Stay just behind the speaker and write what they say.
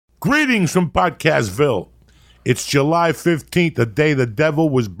Greetings from Podcastville. It's July 15th, the day the devil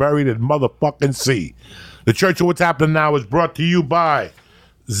was buried in motherfucking sea. The Church of What's Happening Now is brought to you by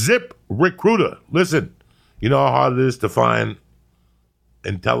Zip Recruiter. Listen, you know how hard it is to find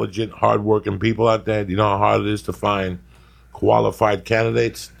intelligent, hardworking people out there? Do you know how hard it is to find qualified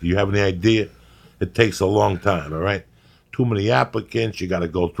candidates? Do you have any idea? It takes a long time, all right? Too many applicants, you got to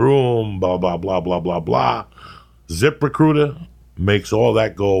go through them, blah, blah, blah, blah, blah, blah. Zip Recruiter makes all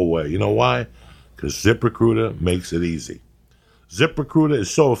that go away. You know why? Because ZipRecruiter makes it easy. ZipRecruiter is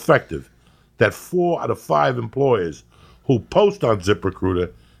so effective that 4 out of 5 employers who post on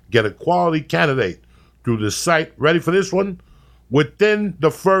ZipRecruiter get a quality candidate through the site, ready for this one, within the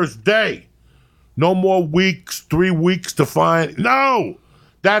first day. No more weeks, 3 weeks to find. No!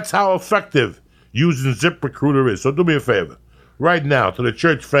 That's how effective using ZipRecruiter is. So do me a favor. Right now, to the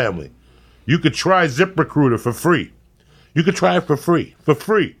church family, you could try ZipRecruiter for free. You could try it for free. For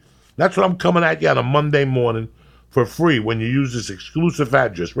free. That's what I'm coming at you on a Monday morning for free when you use this exclusive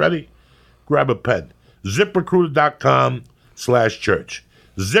address. Ready? Grab a pen. ZipRecruiter.com/church.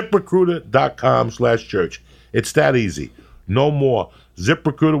 ZipRecruiter.com/church. It's that easy. No more.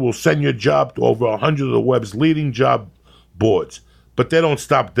 ZipRecruiter will send your job to over 100 of the web's leading job boards. But they don't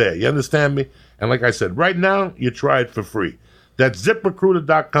stop there. You understand me? And like I said, right now, you try it for free. That's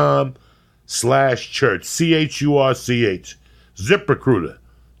ZipRecruiter.com/church. CHURCH. ZipRecruiter.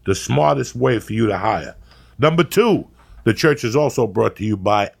 The smartest way for you to hire. Number 2, the church is also brought to you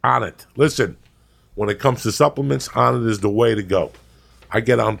by Onnit. Listen, when it comes to supplements, Onnit is the way to go. I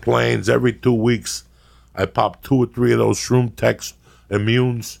get on planes every 2 weeks. I pop 2 or 3 of those Shroom Tex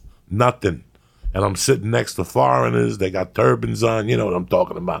Immunes, nothing. And I'm sitting next to foreigners. They got turbans on. You know what I'm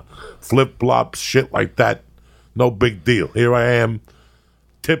talking about. Flip-flops, shit like that. No big deal. Here I am.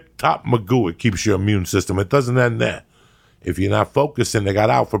 Tip-top Magoo. It keeps your immune system. It doesn't end there. If you're not focusing, they got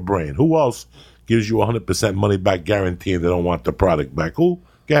Alpha Brain. Who else gives you 100% money back guarantee and they don't want the product back? Who?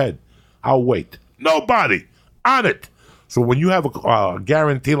 Go ahead. I'll wait. Nobody. On it. So when you have a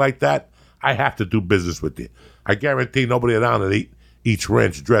guarantee like that, I have to do business with you. I guarantee nobody around it eats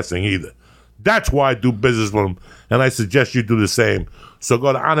ranch dressing either. That's why I do business with them, and I suggest you do the same. So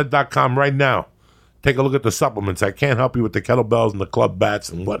go to Onnit.com right now. Take a look at the supplements. I can't help you with the kettlebells and the club bats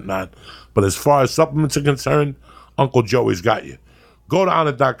and whatnot, but as far as supplements are concerned, Uncle Joey's got you. Go to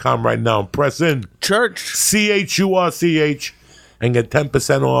Onnit.com right now and press in Church CHURCH and get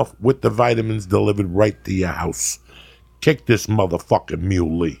 10% off with the vitamins delivered right to your house. Kick this motherfucking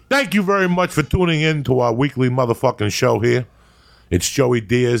muley. Thank you very much for tuning in to our weekly motherfucking show here. It's Joey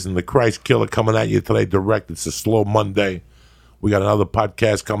Diaz and the Christ Killer coming at you today direct. It's a slow Monday. We got another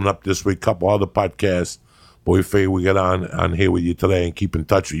podcast coming up this week, couple other podcasts. But we figure we get on here with you today and keep in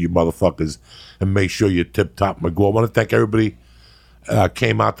touch with you motherfuckers and make sure you're tip-top Magoo. I want to thank everybody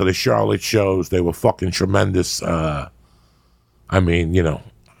came out to the Charlotte shows. They were fucking tremendous.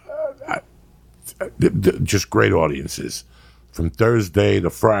 Just great audiences. From Thursday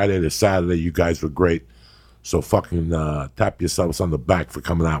to Friday to Saturday, you guys were great. So fucking tap yourselves on the back for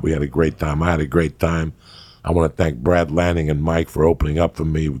coming out. We had a great time. I had a great time. I want to thank Brad Lanning and Mike for opening up for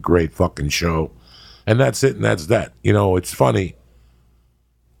me. Great fucking show. And that's it, and that's that. You know, it's funny.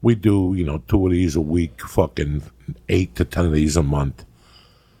 We do, 2 of these a week, fucking 8 to 10 of these a month.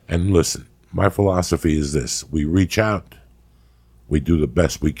 And listen, my philosophy is this. We reach out. We do the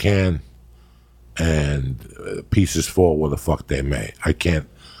best we can. And pieces fall where the fuck they may. I can't.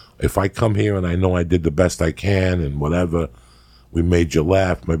 If I come here and I know I did the best I can and whatever, we made you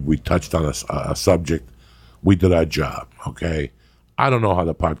laugh, maybe we touched on a subject, we did our job, okay? I don't know how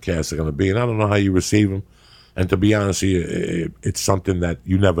the podcasts are going to be, and I don't know how you receive them. And to be honest with you, it's something that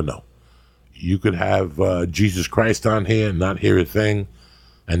you never know. You could have Jesus Christ on here and not hear a thing,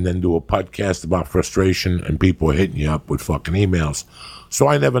 and then do a podcast about frustration, and people are hitting you up with fucking emails. So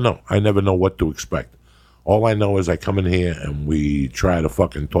I never know. I never know what to expect. All I know is I come in here, and we try to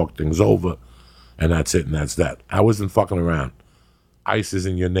fucking talk things over, and that's it, and that's that. I wasn't fucking around. ICE is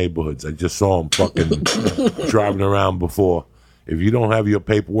in your neighborhoods. I just saw them fucking driving around before. If you don't have your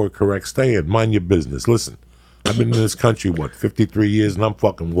paperwork correct, stay in. Mind your business. Listen, I've been in this country, 53 years, and I'm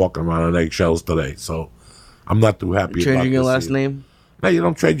fucking walking around on eggshells today. So I'm not too happy about changing your last either. name? No, you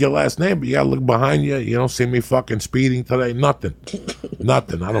don't trade your last name, but you got to look behind you. You don't see me fucking speeding today. Nothing.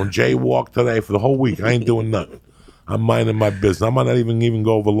 Nothing. I don't jaywalk today for the whole week. I ain't doing nothing. I'm minding my business. I might not even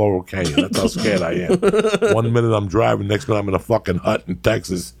go over Laurel Canyon. That's how scared I am. 1 minute I'm driving, next minute I'm in a fucking hut in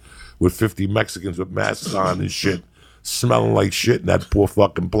Texas with 50 Mexicans with masks on and shit, smelling like shit in that poor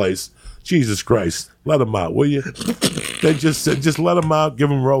fucking place. Jesus Christ. Let them out, will you? They just let them out, give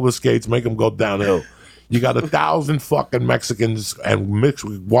them roller skates, make them go downhill. You got 1,000 fucking Mexicans and mixed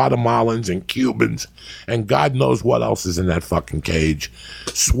with Guatemalans and Cubans and God knows what else is in that fucking cage.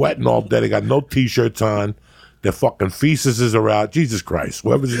 Sweating all day. They got no T-shirts on. Their fucking feces are out. Jesus Christ.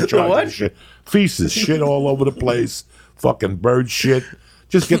 Whoever's in charge of this shit. Feces. Shit all over the place. Fucking bird shit.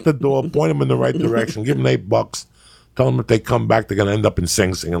 Just get the door. Point them in the right direction. Give them $8. Tell them if they come back, they're going to end up in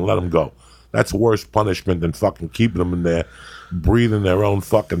Sing Sing and let them go. That's worse punishment than fucking keeping them in there, breathing their own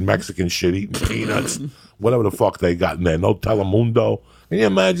fucking Mexican shit, eating peanuts, whatever the fuck they got in there. No Telemundo. Can you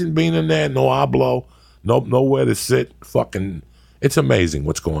imagine being in there? No hablo, nowhere to sit. Fucking, it's amazing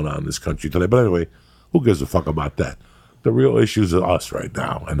what's going on in this country today. But anyway, who gives a fuck about that? The real issues are us right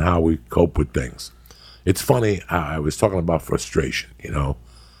now and how we cope with things. It's funny, I was talking about frustration,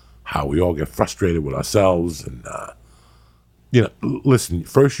 how we all get frustrated with ourselves and, listen,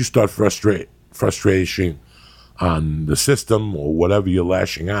 first you start frustration on the system or whatever you're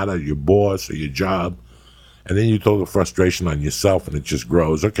lashing out at, your boss or your job, and then you throw the frustration on yourself and it just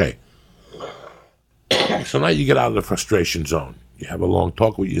grows. Okay. So now you get out of the frustration zone. You have a long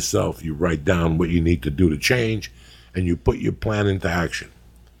talk with yourself, you write down what you need to do to change, and you put your plan into action.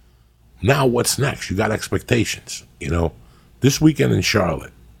 Now what's next? You got expectations. This weekend in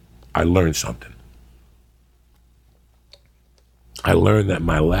Charlotte, I learned something. I learned that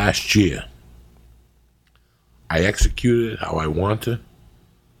my last year, I executed it how I want to.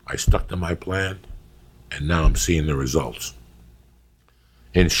 I stuck to my plan, and now I'm seeing the results.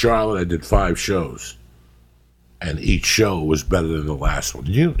 In Charlotte, I did 5 shows, and each show was better than the last one.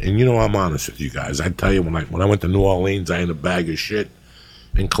 I'm honest with you guys. I tell you, when I went to New Orleans, I had a bag of shit.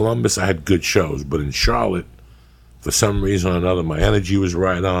 In Columbus, I had good shows, but in Charlotte, for some reason or another, my energy was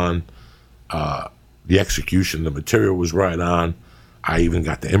right on. The execution, the material was right on. I even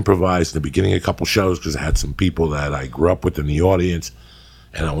got to improvise in the beginning of a couple shows because I had some people that I grew up with in the audience,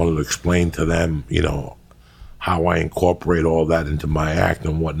 and I wanted to explain to them, how I incorporate all that into my act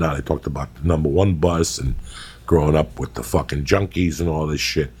and whatnot. I talked about the number 1 bus and growing up with the fucking junkies and all this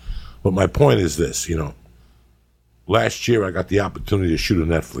shit. But my point is this, last year I got the opportunity to shoot a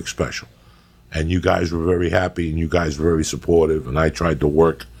Netflix special, and you guys were very happy and you guys were very supportive, and I tried to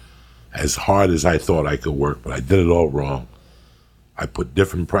work as hard as I thought I could work, but I did it all wrong. I put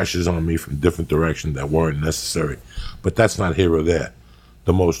different pressures on me from different directions that weren't necessary. But that's not here or there.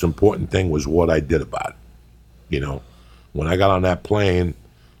 The most important thing was what I did about it. When I got on that plane,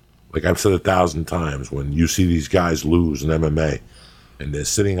 like I've said 1,000 times, when you see these guys lose in MMA and they're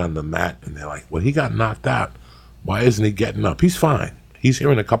sitting on the mat and they're like, well, he got knocked out. Why isn't he getting up? He's fine. He's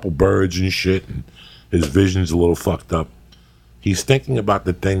hearing a couple birds and shit and his vision's a little fucked up. He's thinking about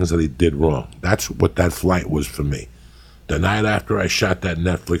the things that he did wrong. That's what that flight was for me. The night after I shot that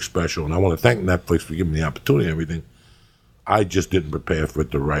Netflix special, and I want to thank Netflix for giving me the opportunity and everything, I just didn't prepare for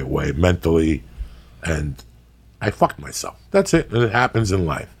it the right way mentally, and I fucked myself. That's it, and it happens in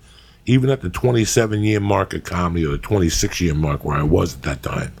life. Even at the 27-year mark of comedy, or the 26-year mark where I was at that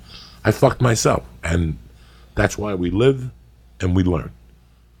time, I fucked myself, and that's why we live and we learn.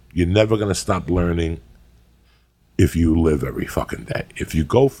 You're never going to stop learning if you live every fucking day. If you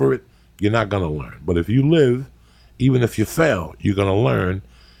go for it, you're not going to learn. But if you live, even if you fail, you're going to learn,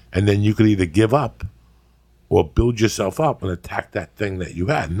 and then you could either give up or build yourself up and attack that thing that you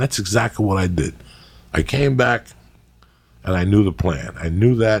had. And that's exactly what I did. I came back, and I knew the plan. I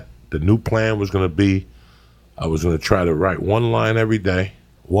knew that the new plan was going to be, I was going to try to write 1 line every day,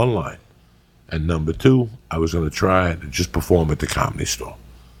 1 line. And number 2, I was going to try to just perform at the Comedy Store.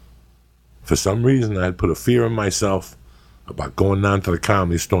 For some reason, I had put a fear in myself about going down to the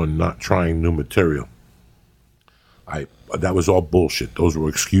Comedy Store and not trying new material. That was all bullshit. Those were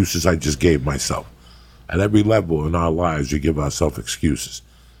excuses I just gave myself. At every level in our lives, we give ourselves excuses.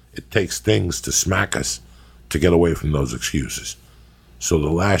 It takes things to smack us to get away from those excuses. So the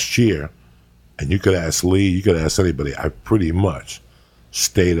last year, and you could ask Lee, you could ask anybody, I pretty much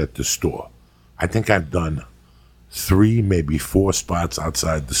stayed at the store. I think I've done 3, maybe 4 spots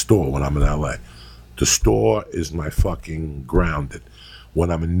outside the store when I'm in LA. The store is my fucking grounded.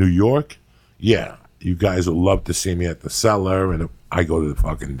 When I'm in New York, yeah, you guys will love to see me at the Cellar, and I go to the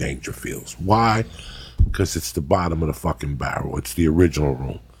fucking Dangerfields. Why? Because it's the bottom of the fucking barrel. It's the original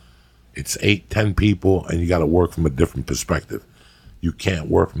room. It's 8, 10 people, and you got to work from a different perspective. You can't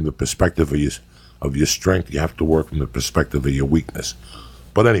work from the perspective of your strength. You have to work from the perspective of your weakness.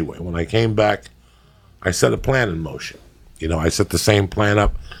 But anyway, when I came back, I set a plan in motion. I set the same plan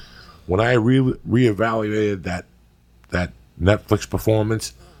up. When I reevaluated that Netflix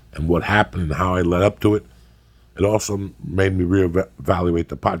performance and what happened and how I led up to it, it also made me reevaluate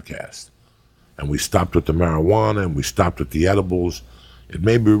the podcast. And we stopped with the marijuana and we stopped with the edibles. It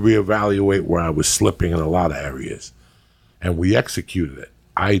made me reevaluate where I was slipping in a lot of areas. And we executed it.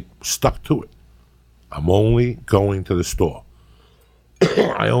 I stuck to it. I'm only going to the store.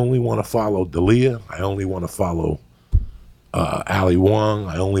 I only want to follow Dalia. I only want to follow Ali Wong.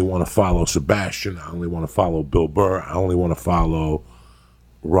 I only want to follow Sebastian. I only want to follow Bill Burr. I only want to follow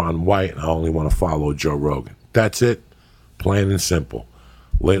Ron White. And I only want to follow Joe Rogan. That's it. Plain and simple.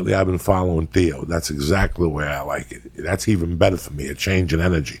 Lately, I've been following Theo. That's exactly the way I like it. That's even better for me, a change in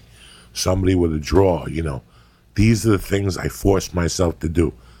energy. Somebody with a draw, you know. These are the things I force myself to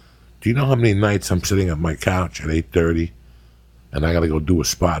do. Do you know how many nights I'm sitting at my couch at 8:30 and I got to go do a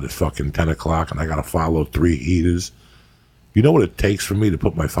spot at fucking 10 o'clock and I got to follow 3 eaters? You know what it takes for me to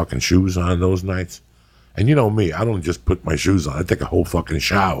put my fucking shoes on those nights? And you know me, I don't just put my shoes on. I take a whole fucking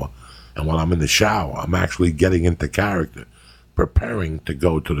shower. And while I'm in the shower, I'm actually getting into character, preparing to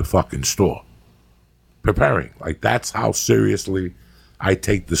go to the fucking store. Preparing. Like, that's how seriously I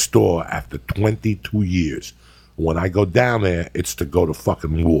take the store after 22 years. When I go down there, it's to go to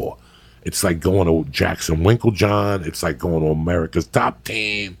fucking war. It's like going to Jackson Winklejohn. It's like going to America's Top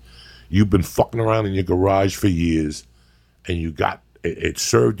Team. You've been fucking around in your garage for years, and you got, it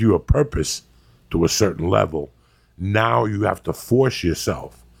served you a purpose to a certain level. Now you have to force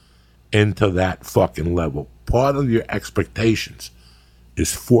yourself into that fucking level. Part of your expectations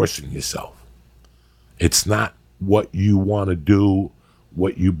is forcing yourself. It's not what you want to do,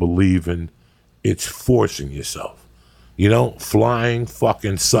 what you believe in. It's forcing yourself. You know, flying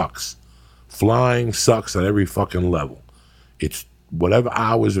fucking sucks. Flying sucks at every fucking level. It's whatever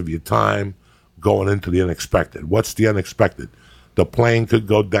hours of your time going into the unexpected. What's the unexpected? The plane could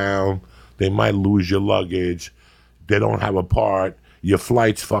go down. They might lose your luggage. They don't have a part. Your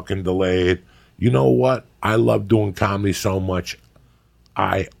flight's fucking delayed. You know what? I love doing comedy so much,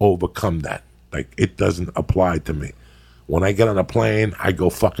 I overcome that. Like, it doesn't apply to me. When I get on a plane, I go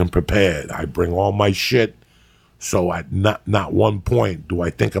fucking prepared. I bring all my shit. So at not one point do I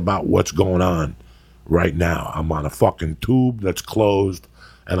think about what's going on right now. I'm on a fucking tube that's closed,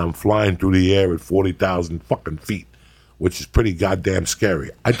 and I'm flying through the air at 40,000 fucking feet, which is pretty goddamn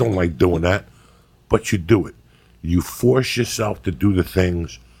scary. I don't like doing that, but you do it. You force yourself to do the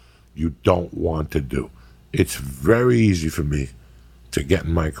things you don't want to do. It's very easy for me to get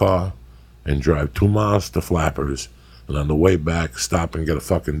in my car and drive 2 miles to Flappers, and on the way back, stop and get a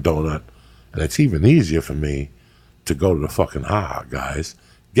fucking donut. And it's even easier for me to go to the fucking Ha, guys.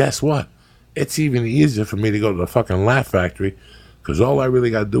 Guess what? It's even easier for me to go to the fucking Laugh Factory, because all I really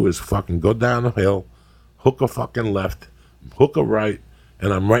got to do is fucking go down the hill, hook a fucking left, hook a right,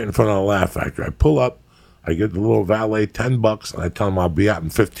 and I'm right in front of the Laugh Factory. I pull up, I give the little valet $10, and I tell him I'll be out in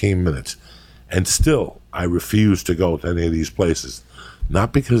 15 minutes. And still, I refuse to go to any of these places.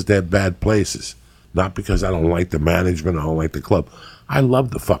 Not because they're bad places. Not because I don't like the management, I don't like the club. I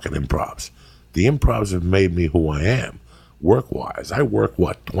love the fucking improvs. The improvs have made me who I am, work-wise. I work,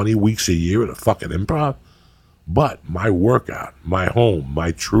 20 weeks a year at a fucking improv? But my workout, my home,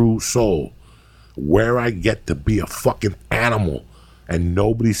 my true soul, where I get to be a fucking animal and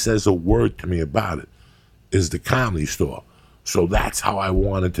nobody says a word to me about it, is the Comedy Store. So that's how I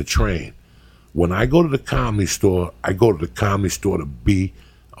wanted to train. When I go to the Comedy Store, I go to the Comedy Store to be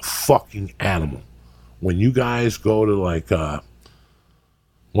a fucking animal. When you guys go to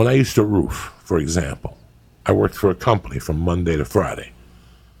when I used to roof, for example, I worked for a company from Monday to Friday,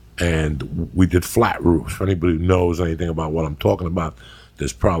 and we did flat roofs. If anybody knows anything about what I'm talking about,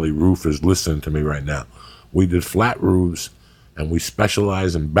 there's probably roofers listening to me right now. We did flat roofs, and we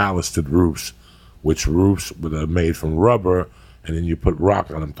specialize in ballasted roofs, which roofs are made from rubber, and then you put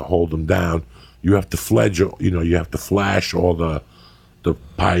rock on them to hold them down. You have to you have to flash all the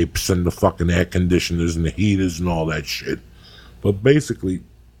pipes and the fucking air conditioners and the heaters and all that shit. But basically,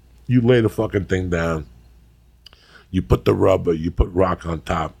 you lay the fucking thing down, you put the rubber, you put rock on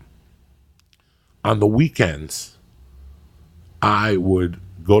top. On the weekends, I would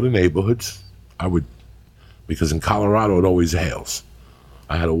go to neighborhoods. Because in Colorado it always hails.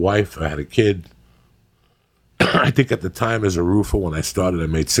 I had a wife, I had a kid. I think at the time as a roofer, when I started, I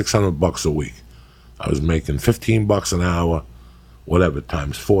made $600 a week. I was making $15 an hour, whatever,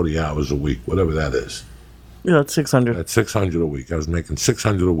 times 40 hours a week, whatever that is. Yeah, that's 600. That's 600 a week. I was making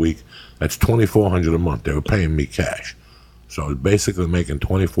 600 a week. That's 2,400 a month. They were paying me cash. So I was basically making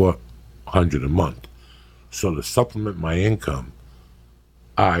 2,400 a month. So to supplement my income,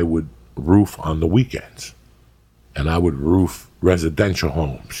 I would roof on the weekends. And I would roof residential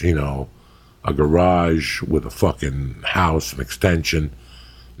homes, a garage with a fucking house, an extension.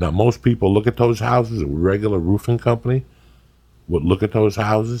 Now, most people look at those houses, a regular roofing company would look at those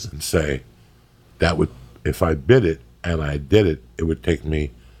houses and say, if I bid it, and I did it, it would take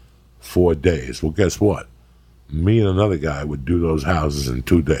me 4 days. Well, guess what? Me and another guy would do those houses in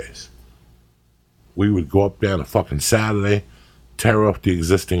 2 days. We would go up there on a fucking Saturday, tear off the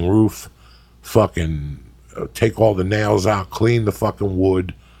existing roof, fucking take all the nails out, clean the fucking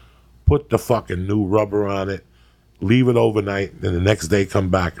wood, put the fucking new rubber on it, leave it overnight, then the next day come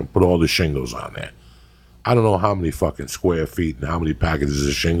back and put all the shingles on there. I don't know how many fucking square feet and how many packages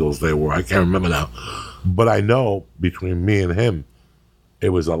of shingles there were. I can't remember now. But I know between me and him, it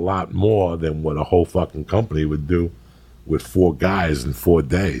was a lot more than what a whole fucking company would do with 4 guys in 4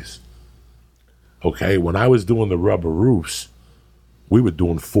 days. Okay, when I was doing the rubber roofs, we were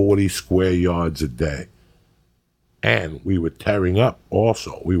doing 40 square yards a day. And we were tearing up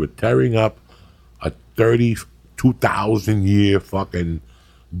also. We were tearing up a 32,000 year fucking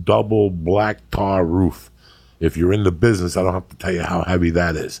double black tar roof. If you're in the business, I don't have to tell you how heavy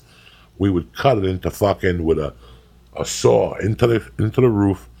that is. We would cut it into fucking with a saw into the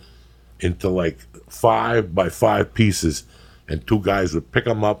roof, into like 5 by 5 pieces, and 2 guys would pick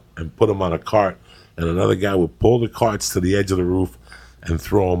them up and put them on a cart, and another guy would pull the carts to the edge of the roof and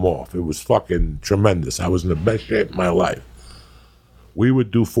throw them off. It was fucking tremendous. I was in the best shape of my life. We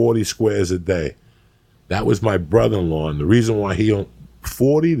would do 40 squares a day. That was my brother-in-law, and the reason why he owned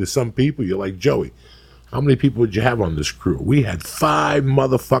 40 to some people, you're like, Joey, how many people would you have on this crew? We had 5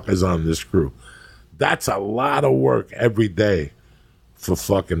 motherfuckers on this crew. That's a lot of work every day for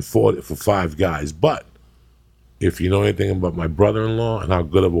fucking 5 guys. But if you know anything about my brother-in-law and how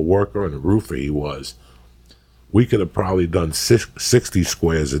good of a worker and a roofer he was, we could have probably done 60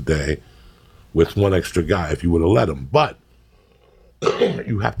 squares a day with 1 extra guy if you would have let him. But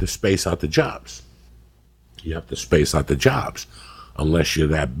you have to space out the jobs. You have to space out the jobs unless you're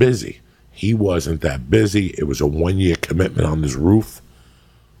that busy. He wasn't that busy. It was a 1-year commitment on this roof.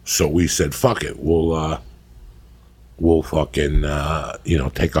 So we said, fuck it. We'll fucking,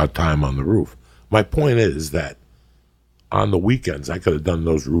 take our time on the roof. My point is that on the weekends, I could have done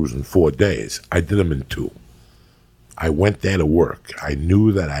those roofs in 4 days. I did them in 2. I went there to work. I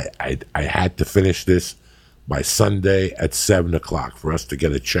knew that I had to finish this by Sunday at 7 o'clock for us to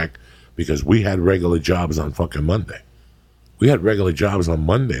get a check, because we had regular jobs on fucking Monday. We had regular jobs on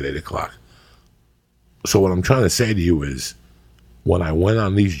Monday at 8 o'clock. So what I'm trying to say to you is, when I went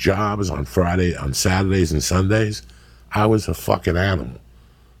on these jobs on Friday, on Saturdays and Sundays, I was a fucking animal.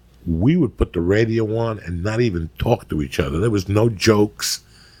 We would put the radio on and not even talk to each other. There was no jokes.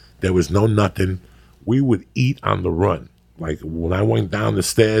 There was no nothing. We would eat on the run. Like when I went down the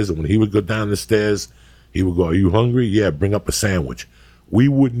stairs, and when he would go down the stairs, he would go, "Are you hungry? Yeah, bring up a sandwich." We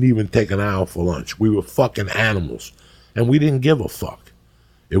wouldn't even take an hour for lunch. We were fucking animals. And we didn't give a fuck.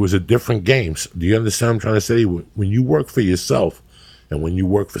 It was a different game. Do you understand what I'm trying to say? When you work for yourself and when you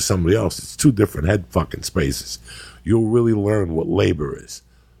work for somebody else, it's 2 different head fucking spaces. You'll really learn what labor is.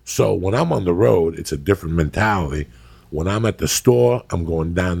 So when I'm on the road, it's a different mentality. When I'm at the store, I'm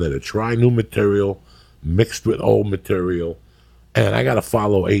going down there to try new material mixed with old material, and I got to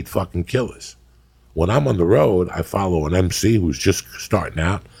follow 8 fucking killers. When I'm on the road, I follow an MC who's just starting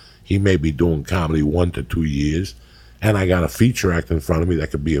out. He may be doing comedy 1 to 2 years, and I got a feature act in front of me that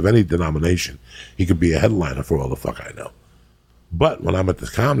could be of any denomination. He could be a headliner for all the fuck I know. But when I'm at the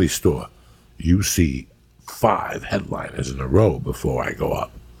comedy store, you see 5 headliners in a row before I go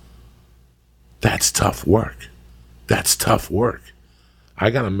up. That's tough work. That's tough work. I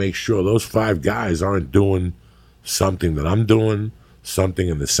got to make sure those 5 guys aren't doing something that I'm doing, something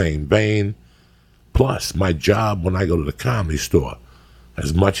in the same vein. Plus, my job when I go to the comedy store,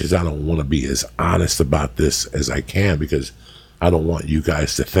 as much as I don't want to be as honest about this as I can, because I don't want you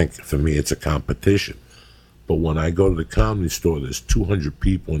guys to think for me it's a competition. But when I go to the comedy store, there's 200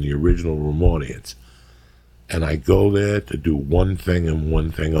 people in the original room audience. And I go there to do one thing and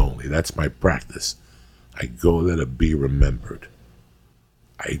one thing only. That's my practice. I go there to be remembered.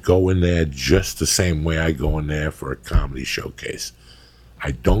 I go in there just the same way I go in there for a comedy showcase.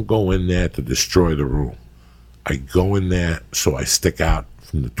 I don't go in there to destroy the room. I go in there so I stick out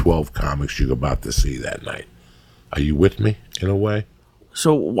from the 12 comics you're about to see that night. Are you with me in a way?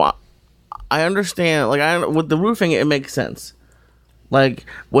 So I understand. With the roofing, it makes sense. Like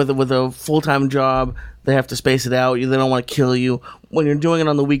with a full-time job, they have to space it out. They don't want to kill you. When you're doing it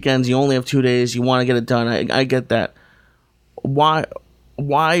on the weekends, you only have 2 days. You want to get it done. I get that. Why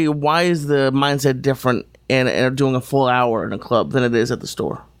is the mindset different and doing a full hour in a club than it is at the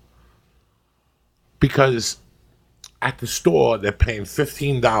store? Because at the store, they're paying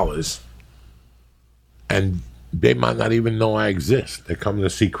 $15, and they might not even know I exist. They're coming to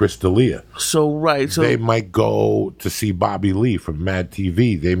see Chris D'Elia. So they might go to see Bobby Lee from Mad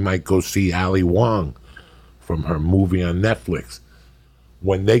TV. They might go see Ali Wong from her movie on Netflix.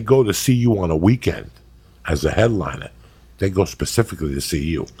 When they go to see you on a weekend as a headliner, they go specifically to see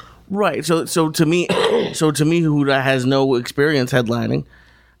you. Right. So to me, who has no experience headlining,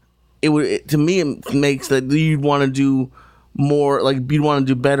 to me it makes that you'd want to do more, like you'd want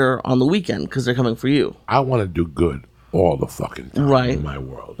to do better on the weekend because they're coming for you. I want to do good all the fucking time in my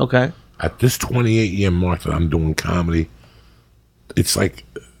world. Okay. At this 28-year mark that I'm doing comedy, it's like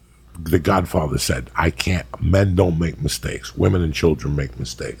the Godfather said, men don't make mistakes. Women and children make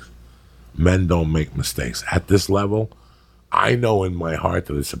mistakes. Men don't make mistakes. At this level, I know in my heart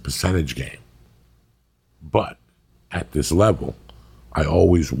that it's a percentage game. But at this level, I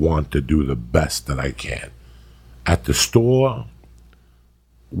always want to do the best that I can. At the store,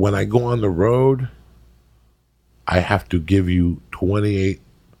 when I go on the road, I have to give you $28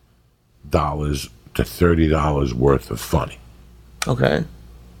 to $30 worth of funny. Okay.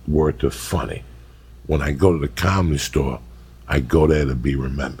 Worth of funny. When I go to the comedy store, I go there to be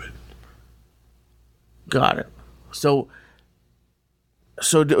remembered. Got it. So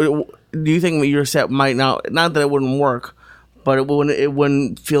do you think your set might not that it wouldn't work, but it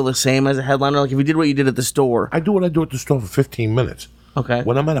wouldn't feel the same as a headliner? Like if you did what you did at the store. I do what I do at the store for 15 minutes. Okay.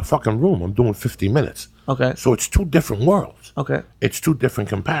 When I'm in a fucking room, I'm doing 50 minutes. Okay. So it's two different worlds. Okay. It's two different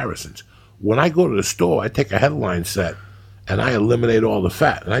comparisons. When I go to the store, I take a headline set and I eliminate all the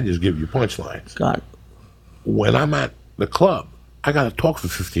fat and I just give you punchlines. Got it. When I'm at the club, I got to talk for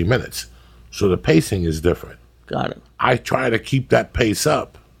 15 minutes. So the pacing is different. Got it. I try to keep that pace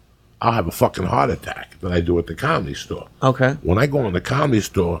up. I'll have a fucking heart attack than I do at the comedy store. Okay. When I go in the comedy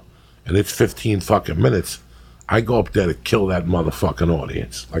store and it's 15 fucking minutes, I go up there to kill that motherfucking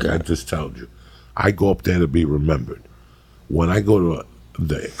audience. Like I just told you. I go up there to be remembered. When I go to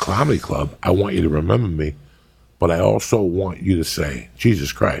the comedy club, I want you to remember me, but I also want you to say,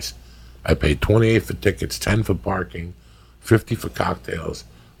 Jesus Christ, I paid $28 for tickets, $10 for parking, $50 for cocktails,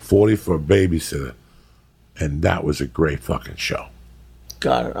 $40 for a babysitter, and that was a great fucking show.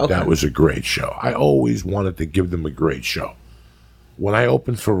 Got it. Okay. That was a great show. I always wanted to give them a great show. When I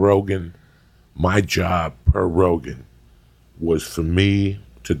opened for Rogan, my job per Rogan was for me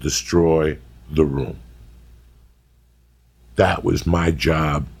to destroy the room. That was my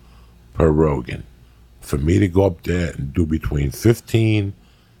job per Rogan. For me to go up there and do between 15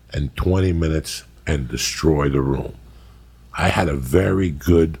 and 20 minutes and destroy the room. I had a very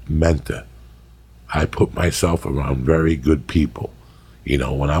good mentor. I put myself around very good people. You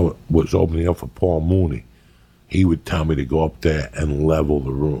know, when I was opening up for Paul Mooney, he would tell me to go up there and level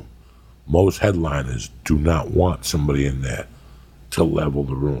the room. Most headliners do not want somebody in there to level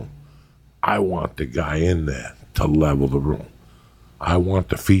the room. I want the guy in there to level the room. I want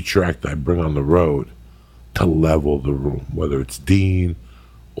the feature act I bring on the road to level the room, whether it's Dean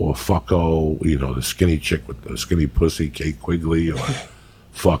or Fucko, you know, the skinny chick with the skinny pussy, Kate Quigley, or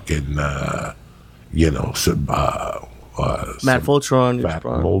fucking, Matt Fultron. Matt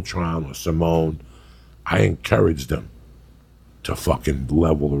Moltron or Simone. I encourage them to fucking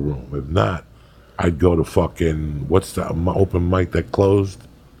level the room. If not, I'd go to fucking, what's the open mic that closed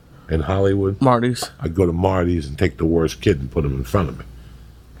in Hollywood? Marty's. I'd go to Marty's and take the worst kid and put him in front of me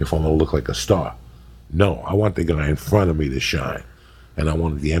if I'm going to look like a star. No, I want the guy in front of me to shine. And I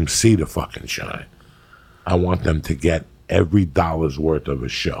want the MC to fucking shine. I want them to get every dollar's worth of a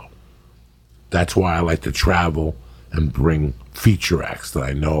show. That's why I like to travel and bring feature acts that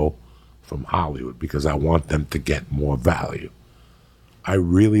I know from Hollywood, because I want them to get more value. I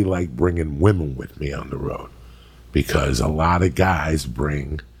really like bringing women with me on the road, because a lot of guys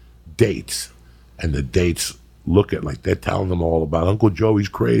bring dates, and the dates look at like they're telling them all about Uncle Joey's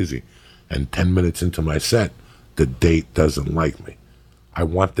crazy, and 10 minutes into my set, the date doesn't like me. I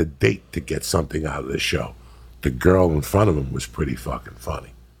want the date to get something out of the show. The girl in front of him was pretty fucking funny.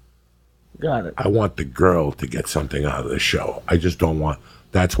 Got it. I want the girl to get something out of the show. I just don't want...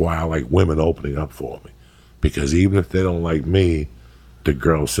 That's why I like women opening up for me. Because even if they don't like me, the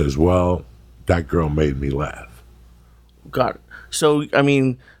girl says, well, that girl made me laugh. Got it. So, I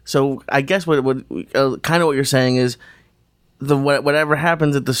mean, I guess what kind of what you're saying is whatever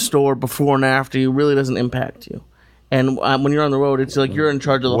happens at the store before and after you really doesn't impact you. And when you're on the road, it's like you're in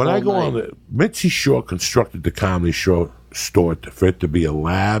charge of the whole night. When I go on Mitzi Shore constructed the Comedy store for it to be a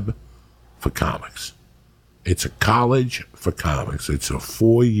lab for comics. It's a college for comics. It's a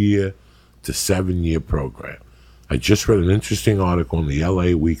 4-year to 7-year program. I just read an interesting article in the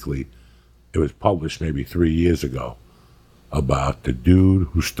LA Weekly. It was published maybe 3 years ago about the dude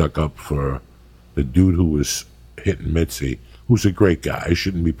who stuck up for the dude who was hitting Mitzi, who's a great guy. I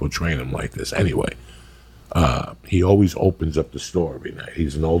shouldn't be portraying him like this. Anyway, He always opens up the store every night.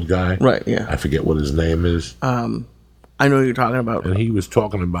 He's an old guy. Right, yeah. I forget what his name is. I know what you're talking about. And he was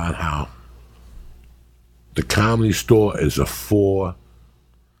talking about how the Comedy Store is a 4.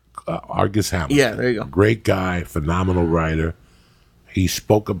 Argus Hamilton. Yeah, there you go. Great guy, phenomenal writer. He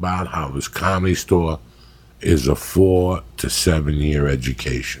spoke about how his Comedy Store is a 4 to 7 year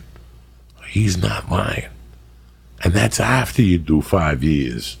education. He's not lying. And that's after you do 5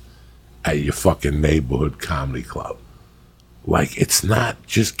 years at your fucking neighborhood comedy club. Like, it's not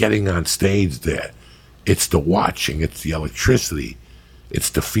just getting on stage there. It's the watching. It's the electricity. It's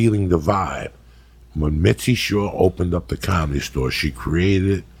the feeling the vibe. When Mitzi Shore opened up the Comedy Store, she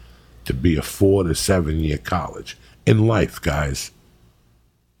created it to be a 4 to 7 year college. In life, guys,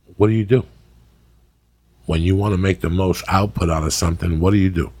 what do you do? When you want to make the most output out of something, what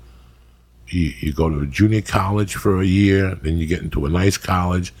do? You go to a junior college for a year, then you get into a nice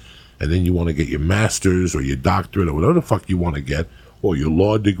college, and then you want to get your master's or your doctorate or whatever the fuck you want to get, or your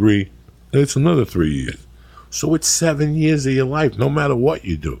law degree, and it's another 3 years. So it's 7 years of your life, no matter what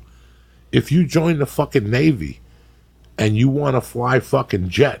you do. If you join the fucking Navy and you want to fly fucking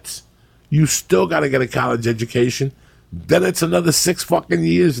jets, you still got to get a college education. Then it's another 6 fucking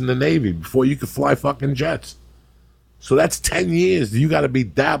years in the Navy before you can fly fucking jets. So that's 10 years. You got to be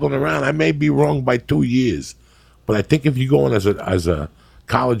dabbling around. I may be wrong by 2 years, but I think if you go in as a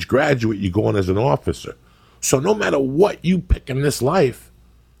college graduate, you go in as an officer. So no matter what you pick in this life,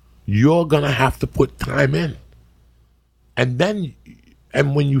 you're going to have to put time in. And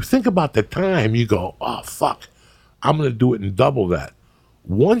when you think about the time, you go, oh, fuck, I'm going to do it and double that.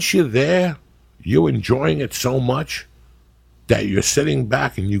 Once you're there, you're enjoying it so much that you're sitting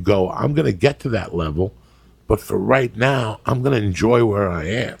back and you go, I'm going to get to that level, but for right now, I'm going to enjoy where I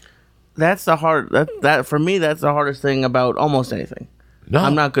am. That's the hard, that for me, that's the hardest thing about almost anything. No.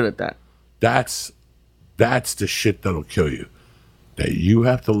 I'm not good at that. That's the shit that'll kill you. That you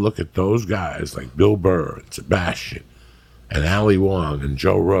have to look at those guys like Bill Burr and Sebastian and Ali Wong and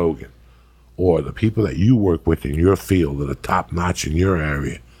Joe Rogan, or the people that you work with in your field that are top-notch in your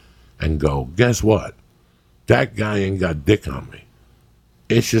area, and go, guess what? That guy ain't got dick on me.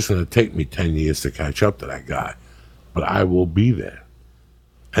 It's just going to take me 10 years to catch up to that guy, but I will be there.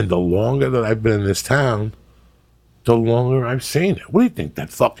 And the longer that I've been in this town, the longer I've seen it. What do you think? That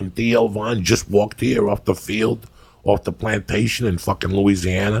fucking TCOWHN just walked here off the field, off the plantation in fucking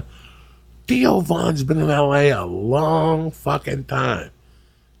Louisiana? TCOWHN's been in LA a long fucking time.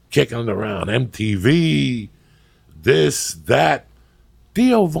 Kicking it around. MTV, this, that.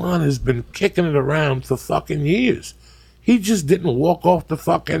 TCOWHN has been kicking it around for fucking years. He just didn't walk off the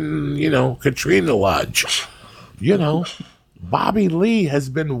fucking, Katrina Lodge. Bobby Lee has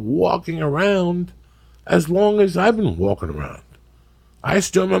been walking around as long as I've been walking around. I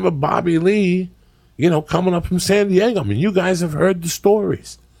still remember Bobby Lee, coming up from San Diego. I mean, you guys have heard the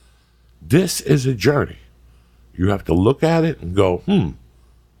stories. This is a journey. You have to look at it and go,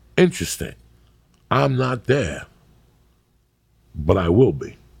 interesting. I'm not there, but I will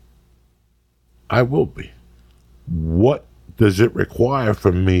be. I will be. What does it require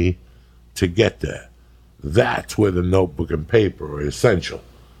from me to get there? That's where the notebook and paper are essential,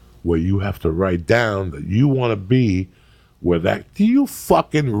 where you have to write down that you want to be where that. Do you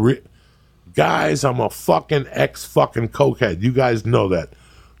fucking guys, I'm a fucking ex-fucking cokehead. You guys know that.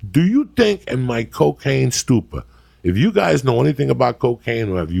 Do you think in my cocaine stupor, if you guys know anything about cocaine,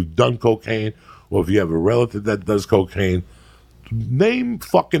 or have you done cocaine, or if you have a relative that does cocaine, name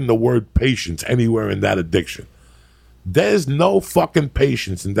fucking the word patience anywhere in that addiction. There's no fucking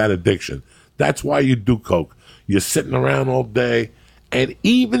patience in that addiction. That's why you do coke. You're sitting around all day, and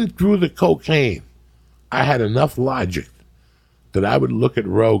even through the cocaine, I had enough logic that I would look at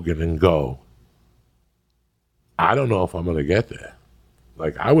Rogan and go, I don't know if I'm going to get there.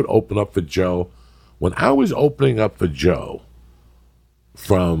 Like, I would open up for Joe. When I was opening up for Joe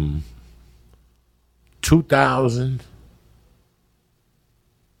from 2000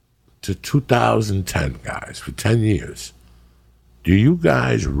 to 2010, guys, for 10 years, do you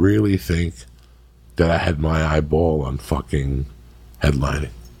guys really think that I had my eyeball on fucking headlining?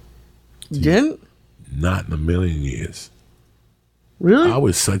 You didn't? Not in a million years. Really? I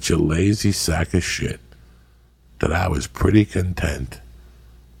was such a lazy sack of shit that I was pretty content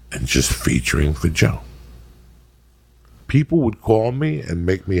and just featuring for Joe. People would call me and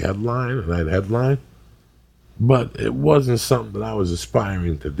make me headline, and I'd headline, but it wasn't something that I was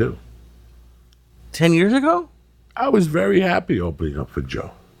aspiring to do. 10 years ago? I was very happy opening up for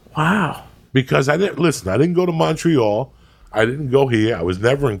Joe. Wow. Because I didn't go to Montreal. I didn't go here. I was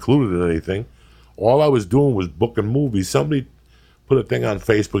never included in anything. All I was doing was booking movies. Somebody put a thing on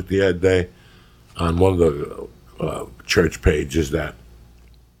Facebook the other day. on one of the church pages that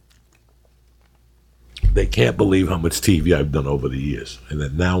they can't believe how much TV I've done over the years, and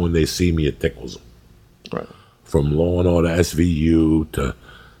that now when they see me, it tickles them. Right. From Law and Order SVU to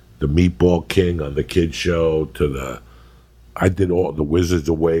the Meatball King on the Kid Show to I did all the Wizards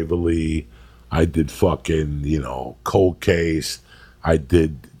of Waverly. I did fucking, Cold Case. I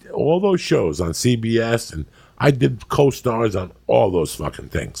did all those shows on CBS, and I did co-stars on all those fucking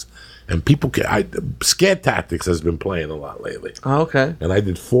things. And people Scare Tactics has been playing a lot lately. Oh, okay. And I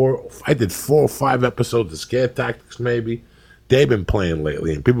did 4 or 5 episodes of Scare Tactics maybe. They've been playing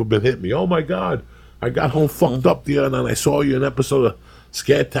lately, and people have been hitting me. Oh my God, I got home fucked up the other night. I saw you in an episode of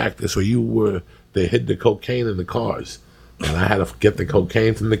Scare Tactics where they hid the cocaine in the cars. And I had to get the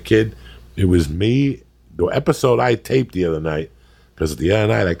cocaine from the kid. It was me. The episode I taped the other night, because the other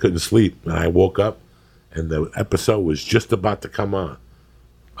night I couldn't sleep, and I woke up, and the episode was just about to come on,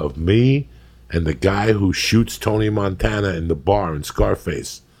 of me and the guy who shoots Tony Montana in the bar in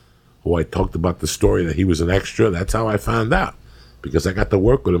Scarface, who I talked about the story that he was an extra. That's how I found out, because I got to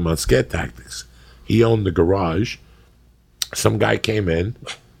work with him on Scare Tactics. He owned the garage. Some guy came in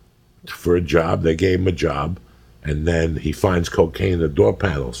for a job. They gave him a job. And then he finds cocaine in the door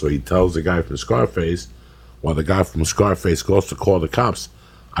panel. So he tells the guy from Scarface, while the guy from Scarface goes to call the cops,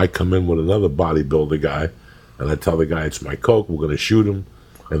 I come in with another bodybuilder guy, and I tell the guy, it's my coke, we're going to shoot him.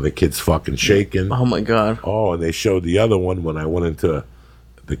 And the kid's fucking shaking. Oh, my God. Oh, and they showed the other one when I went into,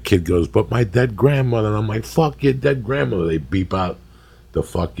 the kid goes, but my dead grandmother. And I'm like, fuck your dead grandmother. They beep out the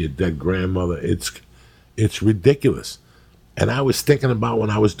fuck your dead grandmother. It's ridiculous. And I was thinking about when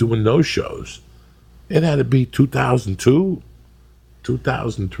I was doing those shows, it had to be 2002,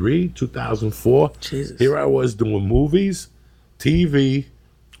 2003, 2004. Jesus. Here I was doing movies, TV,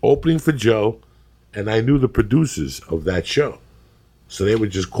 opening for Joe, and I knew the producers of that show. So they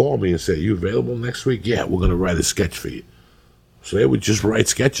would just call me and say, you available next week? Yeah, we're going to write a sketch for you. So they would just write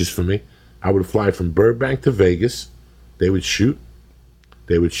sketches for me. I would fly from Burbank to Vegas. They would shoot.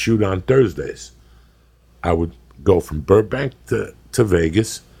 They would shoot on Thursdays. I would go from Burbank to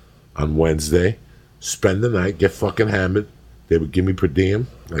Vegas on Wednesday, spend the night, get fucking hammered. They would give me per diem,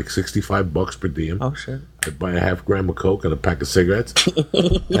 like $65 per diem. Oh, shit. I'd buy a half gram of Coke and a pack of cigarettes.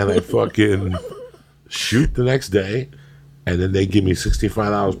 And I'd fucking shoot the next day. And then they give me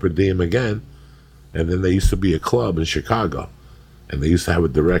 $65 per diem again. And then there used to be a club in Chicago. And they used to have a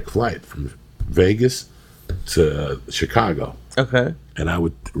direct flight from Vegas to Chicago. Okay. And I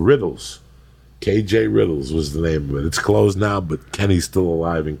would, Riddles. KJ Riddles was the name of it. It's closed now, but Kenny's still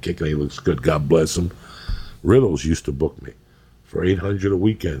alive and kicking. He looks good. God bless him. Riddles used to book me for $800 a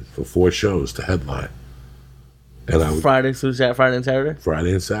weekend for 4 shows to headline. And I would, Friday and Saturday?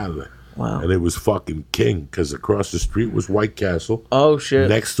 Friday and Saturday. Wow. And it was fucking king, because across the street was White Castle. Oh, shit.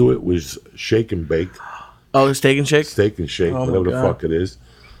 Next to it was Shake and Bake. Oh, Steak and Shake? Steak and Shake, Oh, whatever my the God. fuck it is.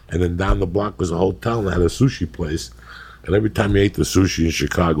 And then down the block was a hotel, and they had a sushi place. And every time you ate the sushi in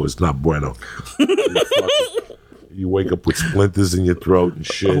Chicago, it's not bueno. You wake up with splinters in your throat and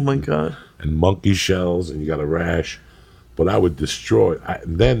shit. Oh, my God. And monkey shells, and you got a rash. But I would destroy it.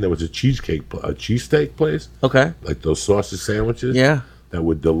 And then there was a cheesesteak place. Okay. Like those sausage sandwiches. Yeah. That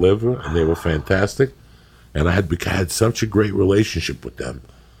would deliver, and they were fantastic. And I had such a great relationship with them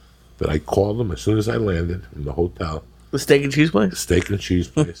that I called them as soon as I landed in the hotel. The steak and cheese place? Steak and cheese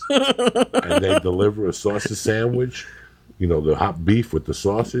place. And they deliver a sausage sandwich, the hot beef with the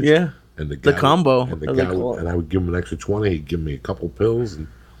sausage. Yeah. And the combo, And, as they call it. and I would give him an extra 20. He'd give me a couple pills and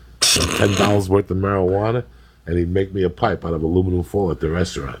 $10 worth of marijuana, and he'd make me a pipe out of aluminum foil at the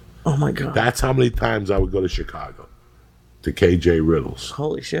restaurant. Oh, my God. That's how many times I would go to Chicago, to KJ Riddles.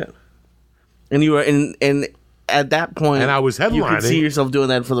 Holy shit. And you were and at that point, And I was you could headlining. see yourself doing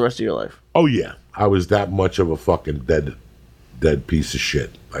that for the rest of your life. Oh, yeah. I was that much of a fucking dead piece of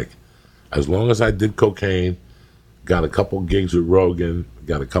shit. Like, as long as I did cocaine, got a couple gigs with Rogan,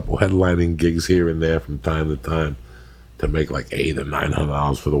 got a couple headlining gigs here and there from time to time to make like $800 or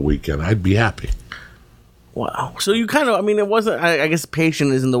 $900 for the weekend, I'd be happy. Wow. So you kind of, it wasn't, I guess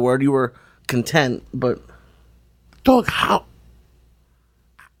patient isn't the word. You were content, but. Dog, how?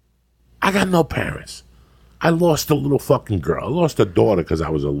 I got no parents. I lost a little fucking girl. I lost a daughter because I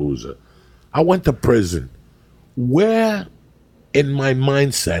was a loser. I went to prison. Where in my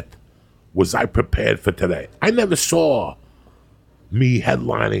mindset was I prepared for today? I never saw me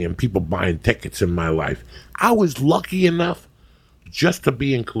headlining and people buying tickets in my life. I was lucky enough just to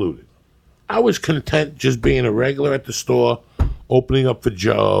be included. I was content just being a regular at the store, opening up for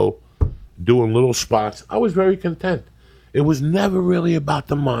Joe, doing little spots. I was very content. It was never really about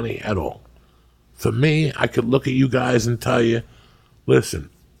the money at all. For me, I could look at you guys and tell you, listen,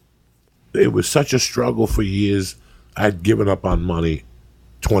 it was such a struggle for years. I'd given up on money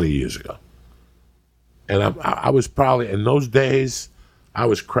 20 years ago. And I was probably, in those days, I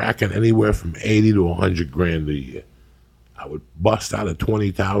was cracking anywhere from 80 to 100 grand a year. I would bust out a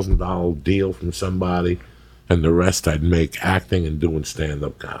 $20,000 deal from somebody, and the rest I'd make acting and doing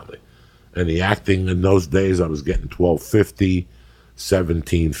stand-up comedy. And the acting in those days, I was getting $1,250,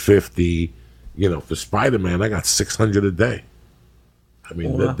 $1,750. You know, for Spider-Man, I got $600 a day. I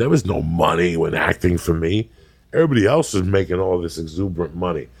mean, there was no money when acting for me. Everybody else was making all this exuberant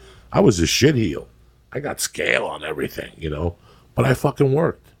money. I was a shitheel. I got scale on everything, you know, but I fucking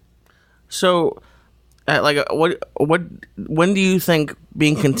worked. So, when do you think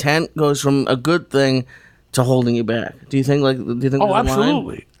being content goes from a good thing to holding you back? Do you think Oh,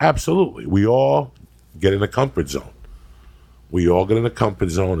 absolutely. Absolutely. We all get in a comfort zone. We all get in a comfort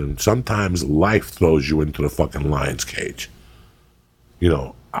zone, and sometimes life throws you into the fucking lion's cage. You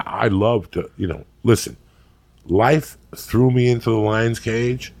know, I love to, you know, listen, life threw me into the lion's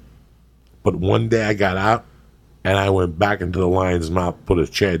cage, but one day I got out and I went back into the lion's mouth, put a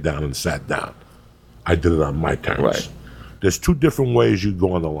chair down and sat down. I did it on my terms. Right. There's two different ways you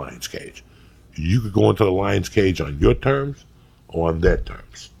go in the lion's cage. You could go into the lion's cage on your terms or on their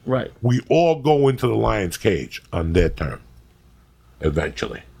terms. Right. We all go into the lion's cage on their term,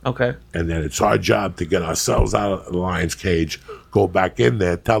 eventually. Okay. And then it's our job to get ourselves out of the lion's cage, go back in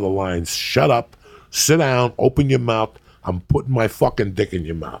there, tell the lions, shut up, sit down, open your mouth, I'm putting my fucking dick in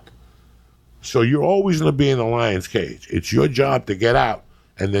your mouth. So you're always going to be in the lion's cage. It's your job to get out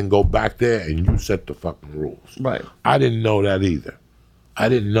and then go back there and you set the fucking rules. Right. I didn't know that either. I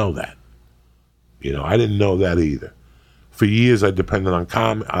didn't know that. You know, I didn't know that either. For years I depended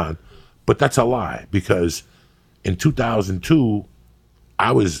on, but that's a lie, because in 2002,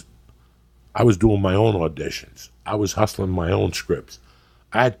 I was doing my own auditions. I was hustling my own scripts.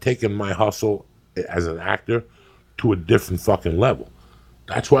 I had taken my hustle as an actor to a different fucking level.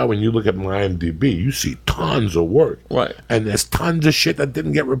 That's why when you look at my IMDb, you see tons of work. Right. And there's tons of shit that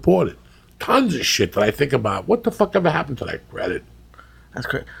didn't get reported. Tons of shit that I think about. What the fuck ever happened to that credit? That's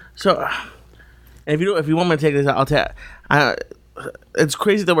great. So, if you want me to take this, I'll take. It's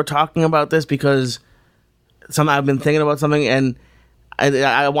crazy that we're talking about this, because I've been thinking about something, and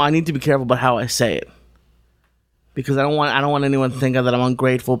I need to be careful about how I say it, because I don't want anyone to think that I'm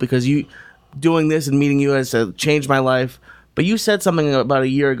ungrateful, because you doing this and meeting you has changed my life. But you said something about a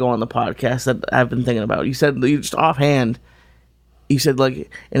year ago on the podcast that I've been thinking about. You said, just offhand, you said, like,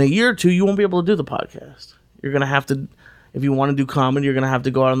 in a year or two, you won't be able to do the podcast. You're going to have to, if you want to do comedy, you're going to have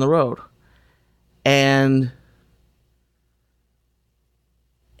to go out on the road. And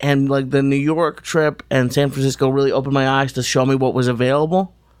like the New York trip and San Francisco really opened my eyes to show me what was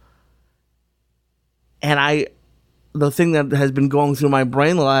available. And the thing that has been going through my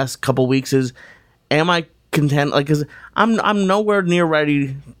brain the last couple weeks is, am I content? Like, cause I'm nowhere near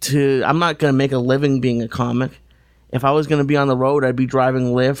ready to. I'm not gonna make a living being a comic. If I was gonna be on the road, I'd be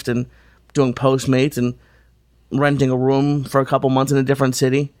driving Lyft and doing Postmates and renting a room for a couple months in a different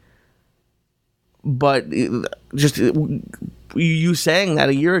city. But just you saying that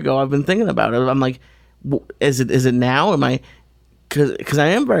a year ago, I've been thinking about it. I'm like, is it now? Am I? Because I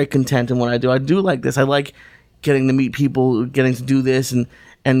am very content in what I do. I do like this. I like getting to meet people, getting to do this,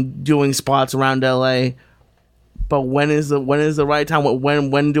 and doing spots around LA. But when is the right time?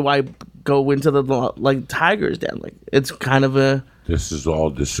 When do I go into the, like, Tiger's Den? Like, it's kind of a. This is all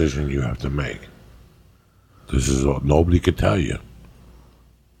a decision you have to make. This is all. Nobody could tell you.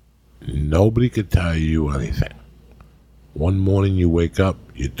 Nobody could tell you anything. One morning you wake up,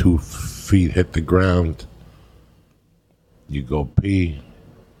 your 2 feet hit the ground, you go pee,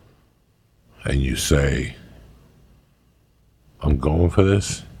 and you say, I'm going for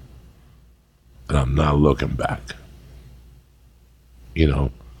this, and I'm not looking back. You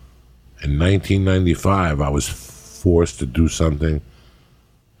know, in 1995, I was forced to do something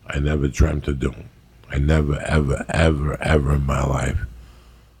I never dreamt of doing. I never, ever, ever, ever in my life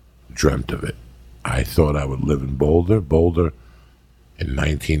dreamt of it. I thought I would live in Boulder. Boulder in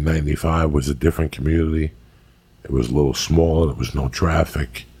 1995 was a different community. It was a little smaller. There was no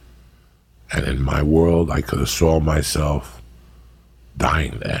traffic. And in my world, I could have saw myself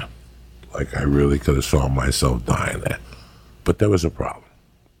dying there. Like, I really could have saw myself dying there. But there was a problem.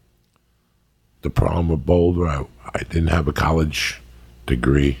 The problem with Boulder, I didn't have a college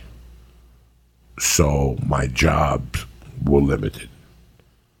degree, so my jobs were limited.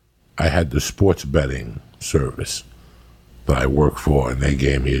 I had the sports betting service that I worked for, and they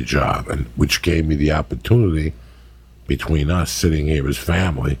gave me a job, and which gave me the opportunity, between us sitting here as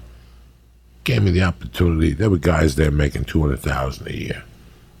family, gave me the opportunity. There were guys there making $200,000 a year,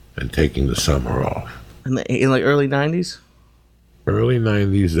 and taking the summer off. In like early 90s? Early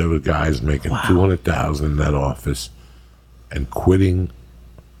 90s, there were guys making $200,000 in that office and quitting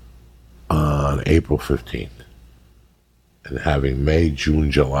on April 15th and having May,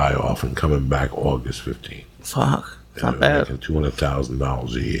 June, July off and coming back August 15th. Fuck. It's and not bad. Making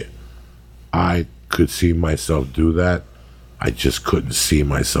 $200,000 a year. I could see myself do that. I just couldn't see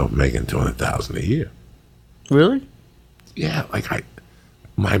myself making $200,000 a year. Really? Yeah, like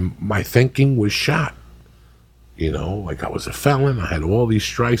my thinking was shot. You know, like I was a felon. I had all these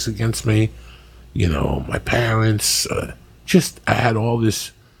strikes against me. You know, my parents. I had all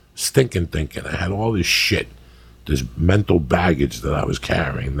this stinking thinking. I had all this shit, this mental baggage that I was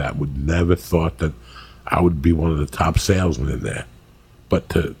carrying that would never thought that I would be one of the top salesmen in there. But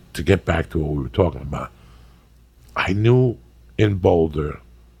to get back to what we were talking about, I knew in Boulder,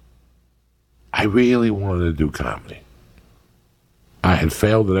 I really wanted to do comedy. I had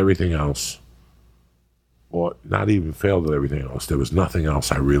failed at everything else. Or not even failed at everything else. There was nothing else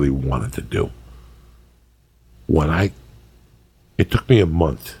I really wanted to do. It took me a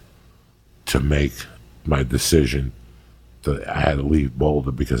month to make my decision that I had to leave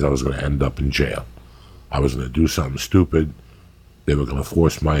Boulder because I was going to end up in jail. I was going to do something stupid. They were going to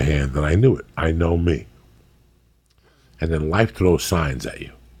force my hand, and I knew it. I know me. And then life throws signs at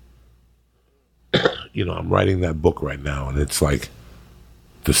you. You know, I'm writing that book right now, and it's like,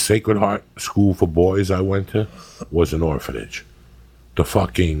 the Sacred Heart School for Boys I went to was an orphanage. The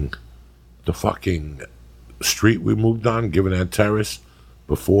fucking street we moved on, Given Terrace,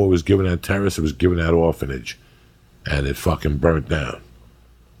 before it was Given Terrace, it was Given Orphanage. And it fucking burnt down.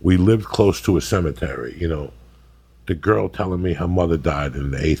 We lived close to a cemetery, you know. The girl telling me her mother died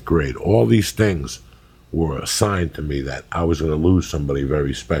in the 8th grade. All these things were a sign to me that I was going to lose somebody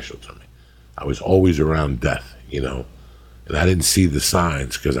very special to me. I was always around death, you know. And I didn't see the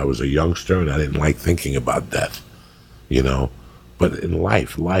signs because I was a youngster and I didn't like thinking about death, you know. But in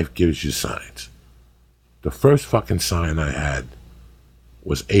life gives you signs. The first fucking sign I had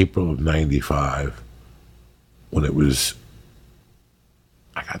was April of 95 when it was,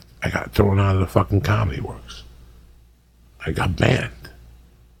 I got thrown out of the fucking Comedy Works. I got banned.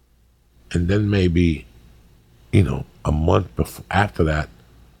 And then maybe, you know, a month after that,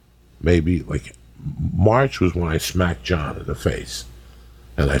 maybe like March was when I smacked John in the face.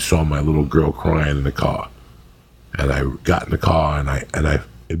 And I saw my little girl crying in the car. And I got in the car and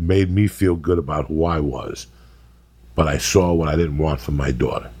it made me feel good about who I was. But I saw what I didn't want for my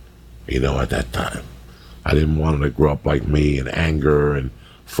daughter, you know, at that time. I didn't want her to grow up like me in anger and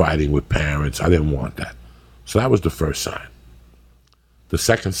fighting with parents. I didn't want that. So that was the first sign. The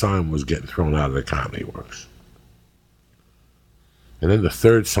second sign was getting thrown out of the Comedy Works. And then the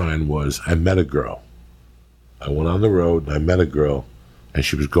third sign was I met a girl. I went on the road and I met a girl and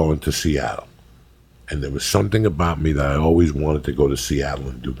she was going to Seattle. And there was something about me that I always wanted to go to Seattle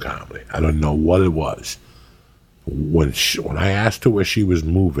and do comedy. I don't know what it was. When I asked her where she was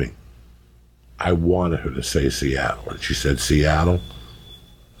moving, I wanted her to say Seattle. And she said Seattle,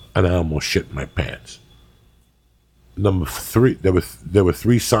 and I almost shit my pants. Number 3, there were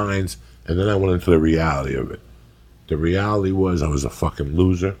 3 signs, and then I went into the reality of it. The reality was I was a fucking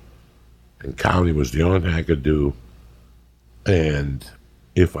loser, and comedy was the only thing I could do. And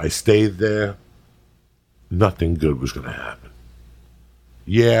if I stayed there, nothing good was going to happen.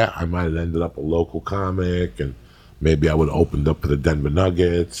 Yeah, I might have ended up a local comic, and maybe I would have opened up for the Denver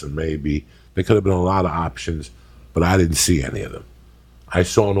Nuggets, and maybe there could have been a lot of options, but I didn't see any of them. I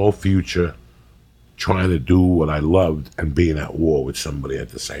saw no future trying to do what I loved and being at war with somebody at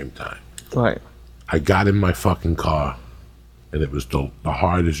the same time. Right. I got in my fucking car, and it was the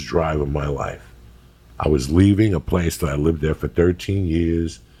hardest drive of my life. I was leaving a place that I lived there for 13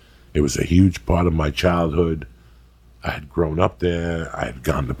 years. It was a huge part of my childhood. I had grown up there. I had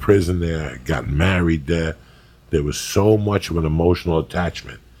gone to prison there. I had gotten married there. There was so much of an emotional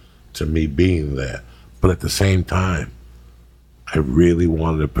attachment to me being there. But at the same time, I really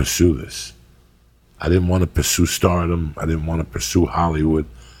wanted to pursue this. I didn't want to pursue stardom. I didn't want to pursue Hollywood.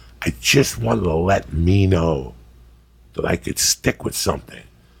 I just wanted to let me know that I could stick with something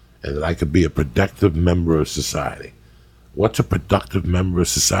and that I could be a productive member of society. What's a productive member of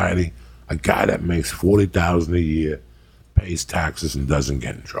society? A guy that makes $40,000 a year, pays taxes, and doesn't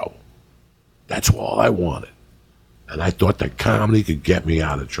get in trouble. That's all I wanted. And I thought that comedy could get me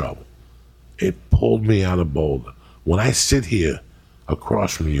out of trouble. It pulled me out of Boulder. When I sit here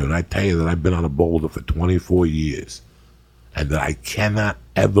across from you and I tell you that I've been out of Boulder for 24 years and that I cannot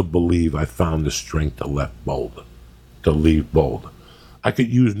ever believe I found the strength to leave Boulder. I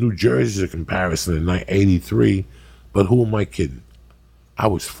could use New Jersey as a comparison in 1983, but who am I kidding? I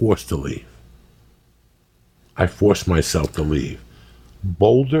was forced to leave. I forced myself to leave.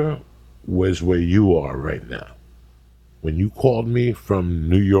 Boulder was where you are right now. When you called me from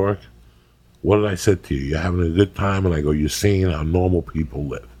New York, what did I say to you? You're having a good time? And I go, you're seeing how normal people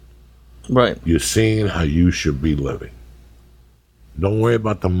live. Right. You're seeing how you should be living. Don't worry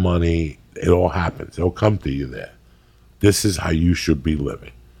about the money. It all happens. It'll come to you there. This is how you should be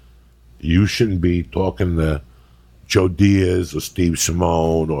living. You shouldn't be talking to Joe Diaz or Steve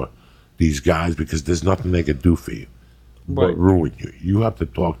Simone or these guys because there's nothing they could do for you but ruin you. You have to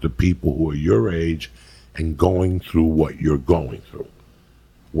talk to people who are your age and going through what you're going through.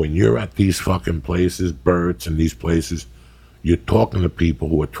 When you're at these fucking places, Burt's and these places, you're talking to people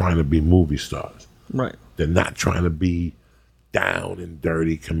who are trying to be movie stars. Right. They're not trying to be down and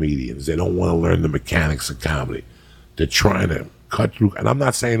dirty comedians. They don't want to learn the mechanics of comedy. They're trying to cut through. And I'm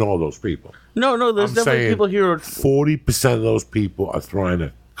not saying all those people. No, there's definitely people here. 40% of those people are trying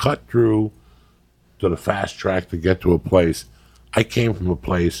to cut through to the fast track to get to a place. I came from a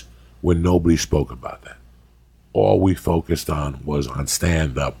place where nobody spoke about that. All we focused on was on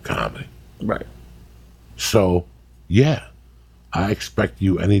stand-up comedy. Right. So, yeah, I expect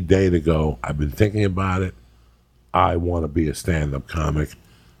you any day to go, I've been thinking about it. I want to be a stand-up comic.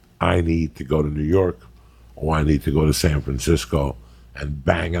 I need to go to New York or I need to go to San Francisco and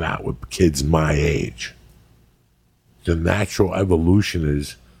bang it out with kids my age. The natural evolution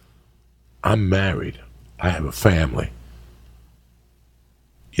is I'm married. I have a family.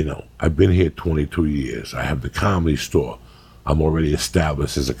 You know, I've been here 22 years. I have the comedy store. I'm already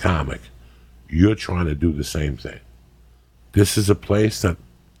established as a comic. You're trying to do the same thing. This is a place that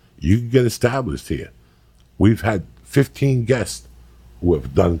you can get established here. We've had 15 guests who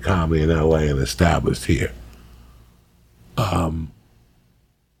have done comedy in LA and established here. I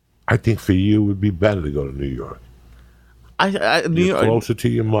think for you it would be better to go to New York. You're closer to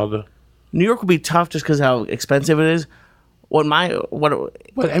your mother. New York would be tough just because how expensive it is.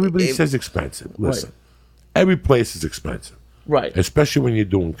 But everybody says expensive. Listen, right. Every place is expensive. Right. Especially when you're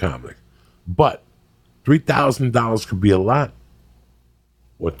doing comedy. But $3,000 could be a lot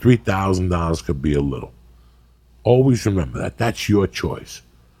or $3,000 could be a little. Always remember that. That's your choice.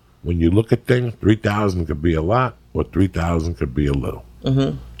 When you look at things, $3,000 could be a lot or $3,000 could be a little.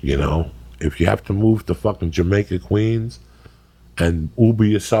 Mm-hmm. You know, if you have to move to fucking Jamaica, Queens and Uber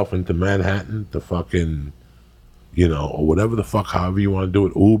yourself into Manhattan to fucking, you know, or whatever the fuck, however you want to do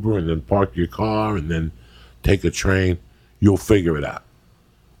it, Uber and then park your car and then take a train, you'll figure it out.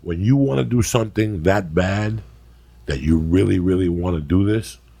 When you want to do something that bad, that you really, really want to do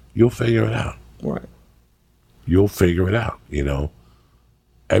this, you'll figure it out. Right. You'll figure it out, you know.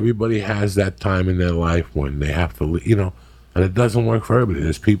 Everybody has that time in their life when they have to, you know, and it doesn't work for everybody.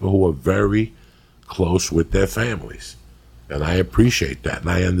 There's people who are very close with their families. And I appreciate that, and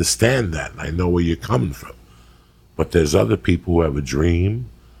I understand that, and I know where you're coming from. But there's other people who have a dream,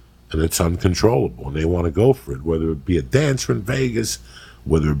 and it's uncontrollable, and they want to go for it, whether it be a dancer in Vegas,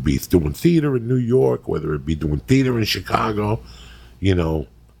 whether it be doing theater in New York, whether it be doing theater in Chicago. You know,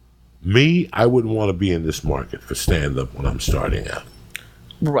 me, I wouldn't want to be in this market for stand-up when I'm starting out.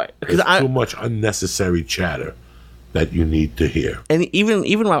 Right. There's too much unnecessary chatter that you need to hear. And even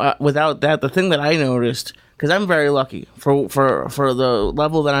without that, the thing that I noticed, because I'm very lucky for the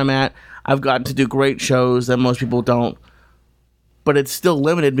level that I'm at, I've gotten to do great shows that most people don't, but it's still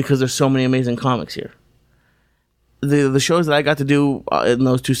limited because there's so many amazing comics here. The shows that I got to do in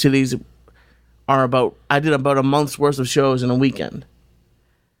those two cities I did about a month's worth of shows in a weekend.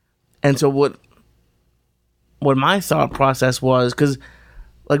 And so what my thought process was, because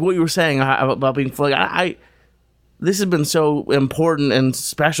like what you were saying about being like, this has been so important and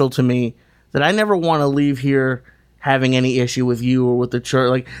special to me that I never want to leave here having any issue with you or with the church.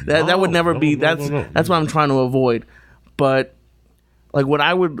 Like that would never be. That's what I'm trying to avoid. But like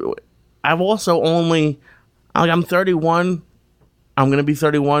I've also only, like, I'm 31. I'm gonna be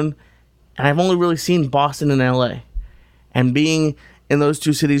 31, and I've only really seen Boston and LA, and being in those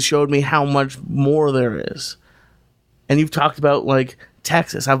two cities showed me how much more there is. And you've talked about like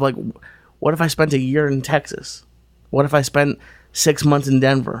Texas. I'm like, what if I spent a year in Texas? What if I spent 6 months in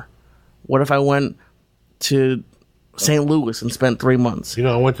Denver? What if I went to St. Louis and spent 3 months? You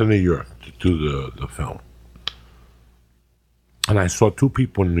know, I went to New York to do the film. And I saw two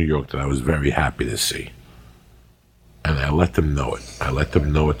people in New York that I was very happy to see. And I let them know it. I let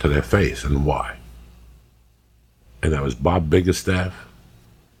them know it to their face and why. And that was Bob Biggerstaff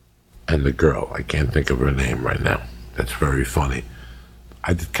and the girl. I can't think of her name right now. That's very funny.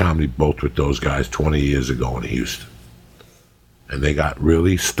 I did comedy both with those guys 20 years ago in Houston. And they got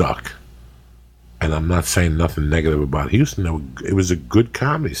really stuck And I'm not saying nothing negative about Houston. It was a good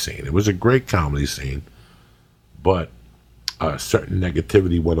comedy scene. It was a great comedy scene. But a certain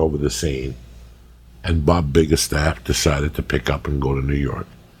negativity went over the scene. And Bob Biggerstaff decided to pick up and go to New York.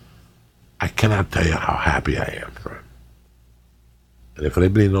 I cannot tell you how happy I am for him. And if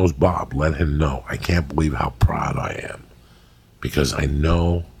anybody knows Bob, let him know. I can't believe how proud I am. Because I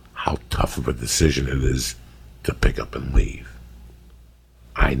know how tough of a decision it is to pick up and leave.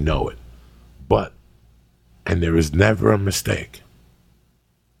 I know it. But, and there is never a mistake.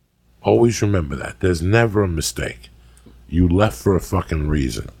 Always remember that. There's never a mistake. You left for a fucking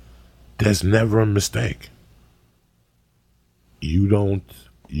reason. There's never a mistake. You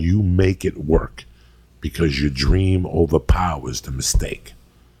make it work because your dream overpowers the mistake.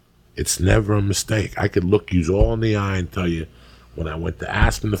 It's never a mistake. I could look you all in the eye and tell you, when I went to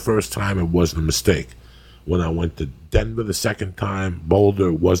Aspen the first time, it wasn't a mistake. When I went to Denver the second time, Boulder,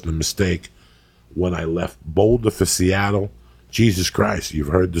 it wasn't a mistake. When I left Boulder for Seattle, Jesus Christ, you've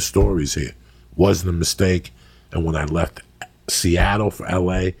heard the stories here, wasn't a mistake. And when I left Seattle for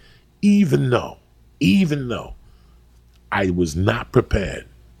LA, even though I was not prepared,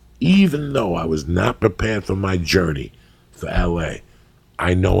 for my journey for LA,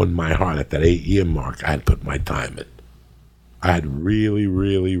 I know in my heart at that 8-year mark, I had put my time in. I had really,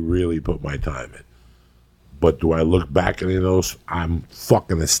 really, really put my time in. But do I look back at any of those? I'm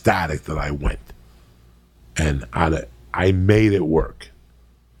fucking ecstatic that I went. And I made it work.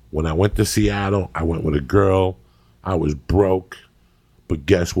 When I went to Seattle, I went with a girl. I was broke. But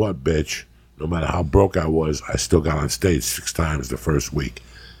guess what, bitch? No matter how broke I was, I still got on stage 6 times the first week.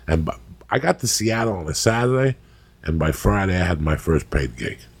 And I got to Seattle on a Saturday, and by Friday I had my first paid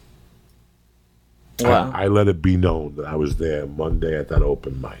gig. Wow. I let it be known that I was there Monday at that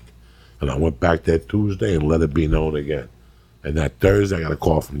open mic. And I went back there Tuesday and let it be known again. And that Thursday, I got a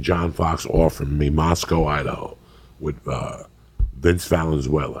call from John Fox offering me Moscow, Idaho, with Vince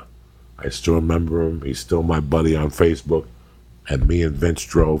Valenzuela. I still remember him. He's still my buddy on Facebook. And me and Vince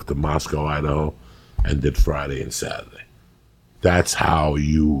drove to Moscow, Idaho, and did Friday and Saturday. That's how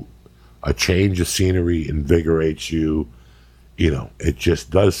a change of scenery invigorates you. You know, it just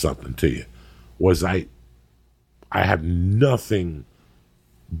does something to you. I have nothing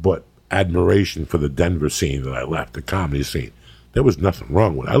but admiration for the Denver scene that I left, the comedy scene. There was nothing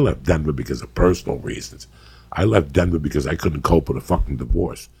wrong with it. I left Denver because of personal reasons. I left Denver because I couldn't cope with a fucking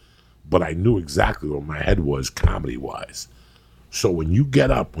divorce. But I knew exactly where my head was comedy-wise. So when you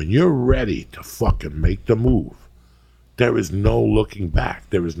get up, when you're ready to fucking make the move, there is no looking back.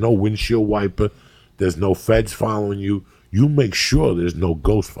 There is no windshield wiper. There's no feds following you. You make sure there's no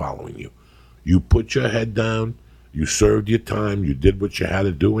ghost following you. You put your head down. You served your time. You did what you had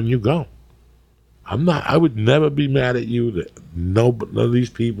to do, and you go. I would never be mad at you. None of these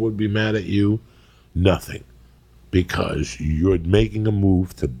people would be mad at you. Nothing. Because you're making a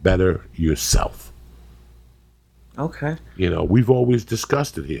move to better yourself. Okay. You know, we've always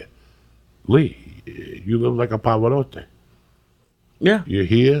discussed it here. Lee, you live like a Pavarotti. Yeah. You're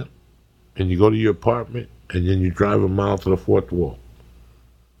here, and you go to your apartment, and then you drive a mile to the fourth wall.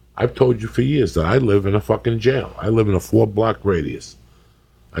 I've told you for years that I live in a fucking jail. I live in a 4-block radius.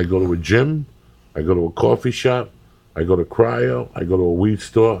 I go to a gym, I go to a coffee shop, I go to cryo, I go to a weed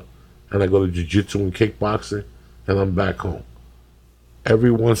store, and I go to jiu-jitsu and kickboxing, and I'm back home.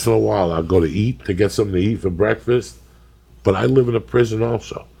 Every once in a while, I'll go to eat, to get something to eat for breakfast, but I live in a prison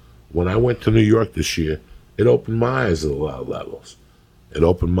also. When I went to New York this year, it opened my eyes at a lot of levels. It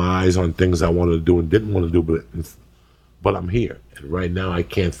opened my eyes on things I wanted to do and didn't want to do, but I'm here. And right now, I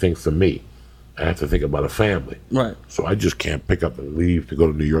can't think for me. I have to think about a family. Right. So I just can't pick up and leave to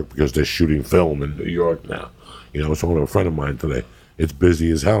go to New York because they're shooting film in New York now. You know, I was talking to a friend of mine today. It's busy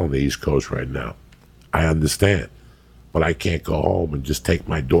as hell on the East Coast right now. I understand. But I can't go home and just take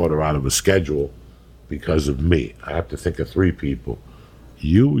my daughter out of a schedule because of me. I have to think of 3 people.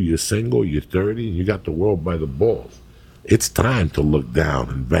 You're single, you're 30, and you got the world by the balls. It's time to look down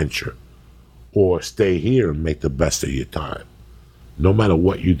and venture. Or stay here and make the best of your time. No matter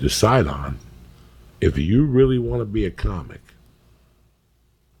what you decide on, if you really want to be a comic,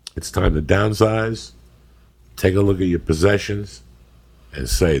 it's time to downsize, take a look at your possessions, and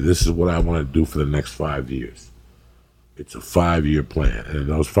say, this is what I want to do for the next 5 years. It's a 5-year plan. And in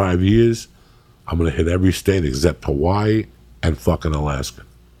those 5 years, I'm going to hit every state except Hawaii and fucking Alaska.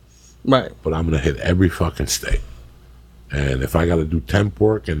 Right. But I'm going to hit every fucking state. And if I got to do temp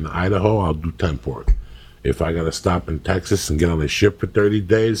work in Idaho, I'll do temp work. If I got to stop in Texas and get on a ship for 30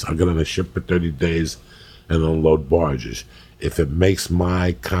 days, I'll get on a ship for 30 days and unload barges. If it makes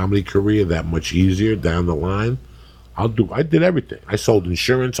my comedy career that much easier down the line, I did everything. I sold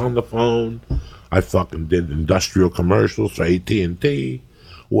insurance on the phone. I fucking did industrial commercials for AT&T.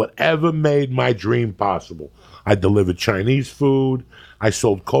 Whatever made my dream possible. I delivered Chinese food. I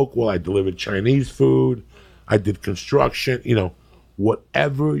sold Coke while I delivered Chinese food. I did construction. You know,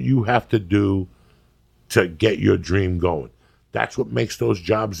 whatever you have to do to get your dream going. That's what makes those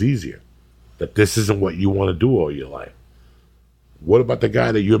jobs easier. That this isn't what you want to do all your life. What about the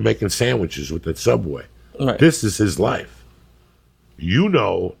guy that you're making sandwiches with at Subway? Right. This is his life. You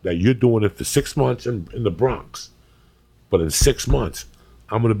know that you're doing it for 6 months in the Bronx. But in 6 months,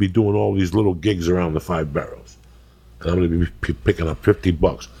 I'm going to be doing all these little gigs around the Five Boroughs. And I'm going to be picking up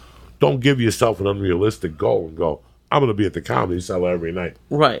 $50. Don't give yourself an unrealistic goal and go, I'm going to be at the Comedy Cellar every night.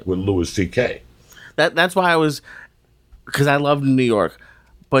 Right. With Louis C.K. That's why I was, because I loved New York.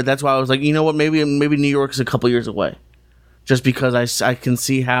 But that's why I was like, you know what, maybe New York's a couple years away. Just because I can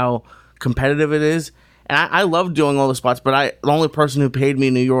see how competitive it is. And I love doing all the spots, but the only person who paid me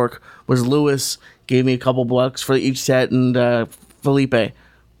in New York was Louis, gave me a couple bucks for each set, and Felipe,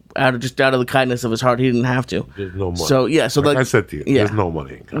 out of the kindness of his heart. He didn't have to. There's no money. So, yeah. So like I said to you, there's no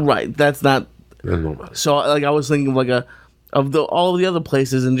money in comedy. Right. That's not. There's no money. So, like, I was thinking of all of the other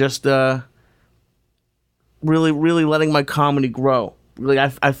places and just really, really letting my comedy grow.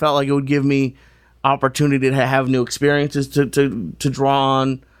 Like, I felt like it would give me opportunity to have new experiences to draw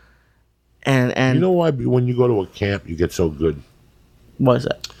on. And you know why? When you go to a camp, you get so good. What is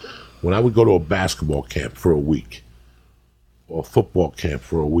that? When I would go to a basketball camp for a week, or a football camp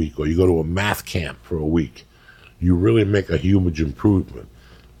for a week, or you go to a math camp for a week, you really make a huge improvement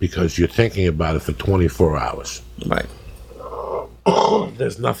because you're thinking about it for 24 hours. Right.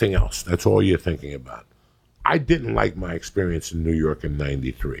 There's nothing else. That's all you're thinking about. I didn't like my experience in New York in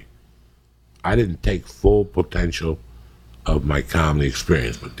 '93. I didn't take full potential of my comedy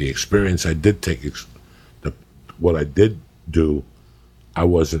experience, but the experience I did take, what I did do, I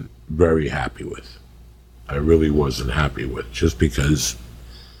wasn't very happy with. I really wasn't happy with, just because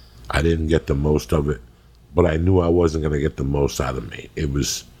I didn't get the most of it, but I knew I wasn't going to get the most out of me. It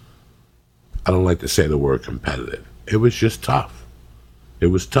was, I don't like to say the word competitive. It was just tough. It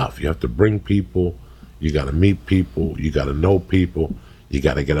was tough. You have to bring people, you got to meet people, you got to know people, you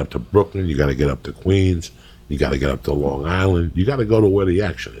got to get up to Brooklyn, you got to get up to Queens, you got to get up to Long Island. You got to go to where the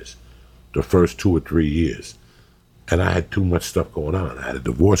action is the first 2 or 3 years. And I had too much stuff going on. I had a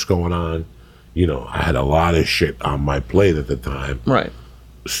divorce going on. You know, I had a lot of shit on my plate at the time. Right.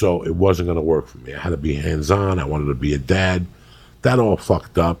 So it wasn't going to work for me. I had to be hands-on. I wanted to be a dad. That all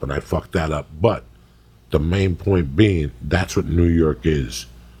fucked up, and I fucked that up. But the main point being, that's what New York is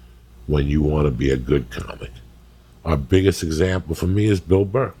when you want to be a good comic. Our biggest example for me is Bill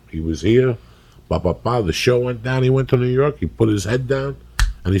Burr. He was here. The show went down. He went to New York. He put his head down,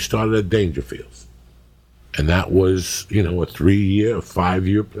 and he started at Dangerfields. And that was, you know, a 3-year,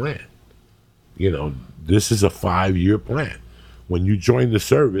 5-year plan. You know, this is a 5-year plan. When you join the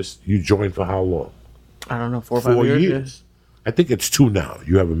service, you join for how long? I don't know, 4 or 5 years. 4 years. I think it's 2 now.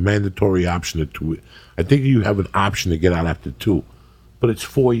 You have a mandatory option of 2. I think you have an option to get out after 2, but it's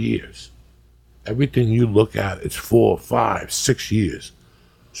 4 years. Everything you look at, it's 4, 5, 6 years.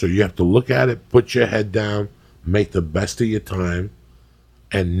 So you have to look at it, put your head down, make the best of your time,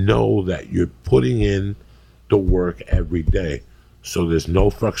 and know that you're putting in the work every day. So there's no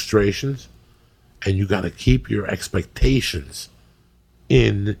frustrations, and you got to keep your expectations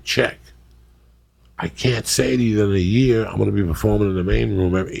in check. I can't say to you that in a year I'm going to be performing in the main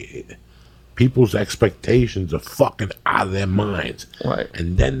room. People's expectations are fucking out of their minds. Right.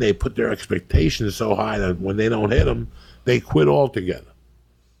 And then they put their expectations so high that when they don't hit them, they quit altogether.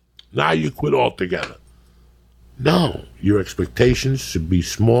 Now you quit altogether. No, your expectations should be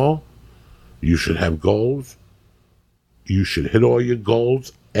small. You should have goals. You should hit all your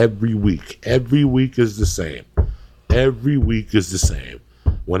goals every week. Every week is the same. Every week is the same.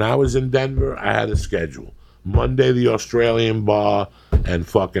 When I was in Denver, I had a schedule. Monday, the Australian bar and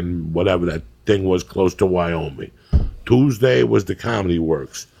fucking whatever that thing was close to Wyoming. Tuesday was the Comedy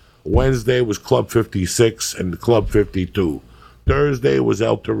Works. Wednesday was Club 56 and Club 52. Thursday was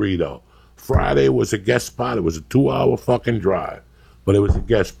El Torito. Friday was a guest spot. It was a 2-hour fucking drive, but it was a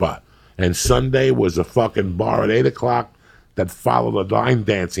guest spot. And Sunday was a fucking bar at 8 o'clock that followed a line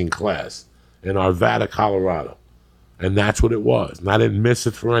dancing class in Arvada, Colorado. And that's what it was. And I didn't miss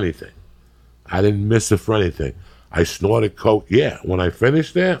it for anything. I didn't miss it for anything. I snorted coke. Yeah, when I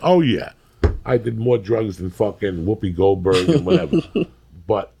finished there, oh yeah. I did more drugs than fucking Whoopi Goldberg and whatever.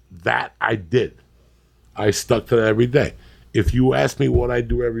 But that I did. I stuck to that every day. If you ask me what I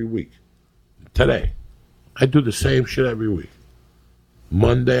do every week, today, I do the same shit every week.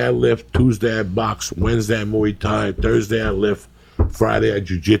 Monday I lift, Tuesday I box, Wednesday I Muay Thai, Thursday I lift, Friday I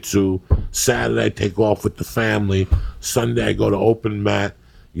Jiu-Jitsu, Saturday I take off with the family, Sunday I go to open mat,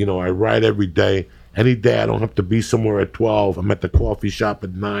 I write every day. Any day I don't have to be somewhere at 12, I'm at the coffee shop at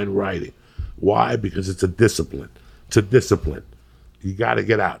 9 writing. Why? Because it's a discipline. It's a discipline. You got to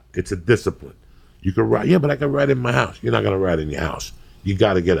get out. It's a discipline. You can write, but I can write in my house. You're not going to write in your house. You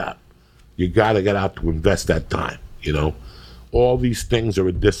got to get out. You got to get out to invest that time, All these things are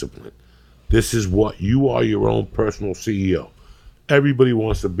a discipline. This is what you are, your own personal CEO. Everybody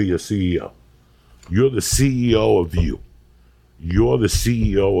wants to be a CEO. You're the CEO of you. You're the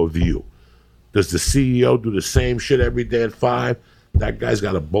CEO of you. Does the CEO do the same shit every day at 5? That guy's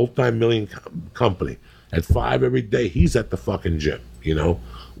got a multi-million company. At 5 every day, he's at the fucking gym,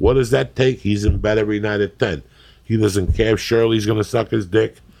 What does that take? He's in bed every night at 10. He doesn't care if Shirley's going to suck his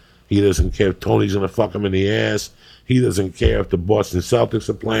dick. He doesn't care if Tony's going to fuck him in the ass. He doesn't care if the Boston Celtics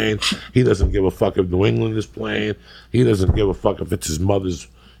are playing. He doesn't give a fuck if New England is playing. He doesn't give a fuck if it's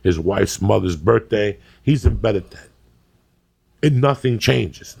his wife's mother's birthday. He's in bed at 10. And nothing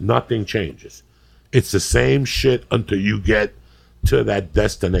changes. Nothing changes. It's the same shit until you get to that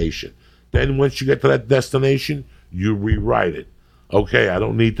destination. Then once you get to that destination, you rewrite it. Okay, I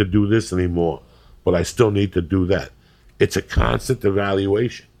don't need to do this anymore, but I still need to do that. It's a constant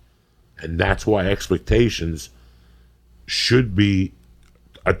evaluation. And that's why expectations should be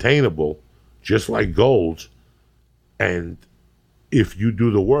attainable, just like goals. And if you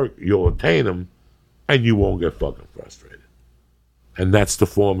do the work, you'll attain them, and you won't get fucking frustrated. And that's the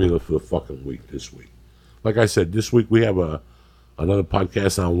formula for the fucking week this week. Like I said, this week we have another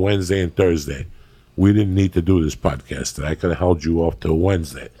podcast on Wednesday and Thursday. We didn't need to do this podcast today. I could have held you off till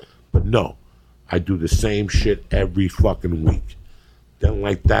Wednesday. But no, I do the same shit every fucking week. Then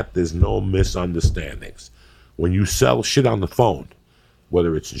like that, there's no misunderstandings. When you sell shit on the phone,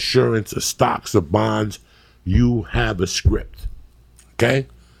 whether it's insurance or stocks or bonds, you have a script. Okay?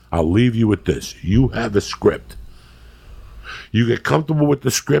 I'll leave you with this. You have a script. You get comfortable with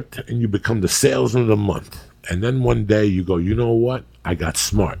the script and you become the salesman of the month. And then one day you go, you know what? I got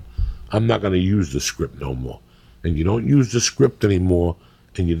smart. I'm not going to use the script no more. And you don't use the script anymore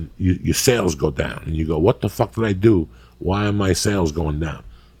and your sales go down. And you go, what the fuck did I do? Why are my sales going down?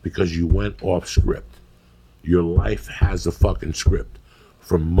 Because you went off script. Your life has a fucking script.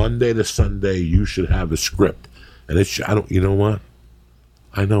 From Monday to Sunday, you should have a script. And you know what?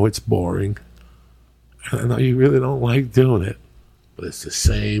 I know it's boring. I know you really don't like doing it, but it's the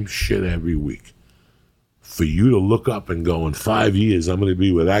same shit every week. For you to look up and go, in 5 years, I'm going to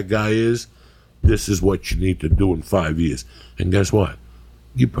be where that guy is, this is what you need to do in 5 years. And guess what?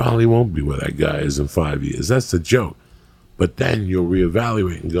 You probably won't be where that guy is in 5 years. That's the joke. But then you'll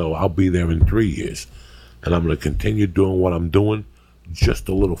reevaluate and go, I'll be there in 3 years. And I'm going to continue doing what I'm doing, just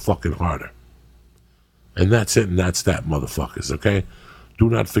a little fucking harder. And that's it, and that's that, motherfuckers, okay? Do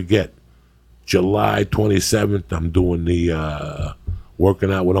not forget, July 27th, I'm doing the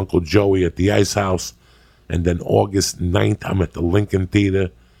working out with Uncle Joey at the Ice House. And then August 9th, I'm at the Lincoln Theater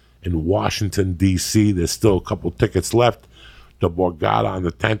in Washington, D.C. There's still a couple tickets left. The Borgata on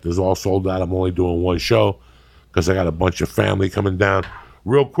the 10th is all sold out. I'm only doing one show because I got a bunch of family coming down.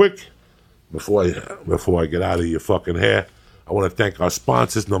 Real quick, before I get out of your fucking hair, I want to thank our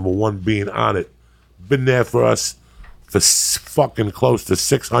sponsors, number one being On It. Been there for us for fucking close to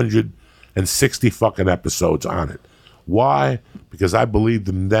 660 fucking episodes on it. Why? Because I believed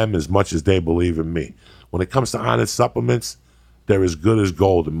in them as much as they believe in me. When it comes to On It supplements, they're as good as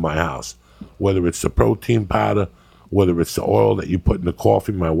gold in my house. Whether it's the protein powder, whether it's the oil that you put in the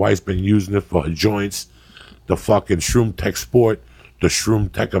coffee, my wife's been using it for her joints, the fucking Shroom Tech Sport, the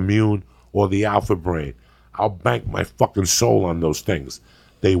Shroom Tech Immune, or the Alpha Brain. I'll bank my fucking soul on those things.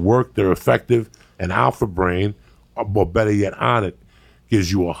 They work, they're effective, and Alpha Brain, or better yet, On It,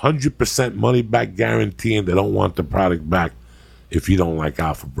 gives you 100% money back guarantee, and they don't want the product back if you don't like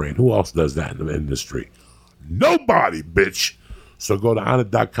Alpha Brain. Who else does that in the industry? Nobody, bitch. So go to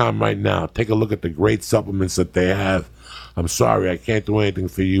onnit.com right now. Take a look at the great supplements that they have. I'm sorry, I can't do anything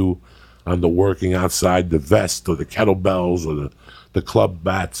for you on the working outside the vest or the kettlebells or the club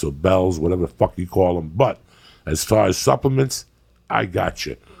bats or bells, whatever the fuck you call them. But as far as supplements, I got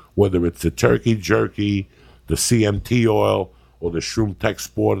you. Whether it's the turkey jerky, the CMT oil, or the Shroom Tech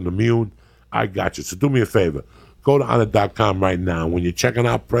Sport and Immune, I got you. So do me a favor. Go to onnit.com right now. When you're checking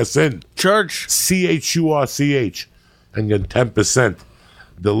out, press in. Church. CHURCH. And get 10%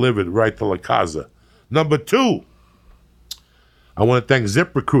 delivered right to La Casa. Number 2, I want to thank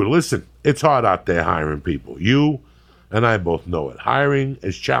ZipRecruiter. Listen, it's hard out there hiring people. You and I both know it. Hiring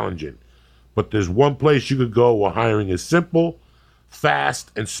is challenging. But there's one place you could go where hiring is simple, fast,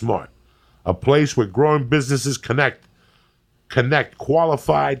 and smart. A place where growing businesses connect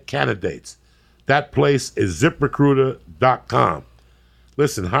qualified candidates. That place is ZipRecruiter.com.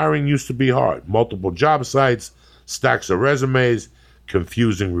 Listen, hiring used to be hard. Multiple job sites, stacks of resumes,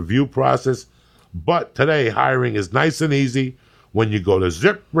 confusing review process. But today, hiring is nice and easy when you go to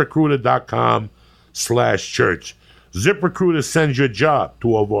ZipRecruiter.com/church. ZipRecruiter sends your job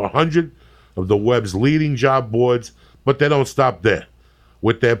to over 100 of the web's leading job boards, but they don't stop there.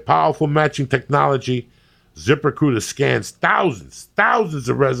 With their powerful matching technology, ZipRecruiter scans thousands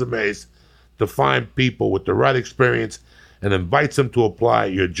of resumes to find people with the right experience and invites them to apply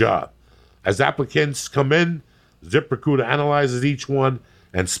your job. As applicants come in, ZipRecruiter analyzes each one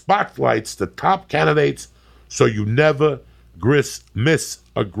and spotlights the top candidates so you never miss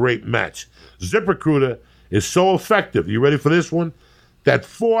a great match. ZipRecruiter is so effective, you ready for this one? That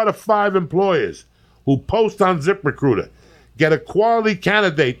 4 out of 5 employers who post on ZipRecruiter get a quality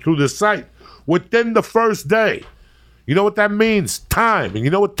candidate through the site within the first day. You know what that means? Time. And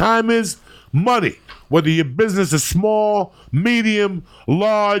you know what time is? Money. Whether your business is small, medium,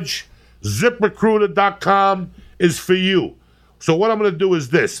 large, ZipRecruiter.com is for you. So what I'm going to do is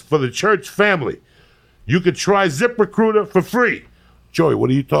this. For the church family, you could try ZipRecruiter for free. Joey, what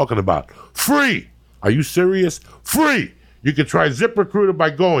are you talking about? Free. Are you serious? Free. You can try ZipRecruiter by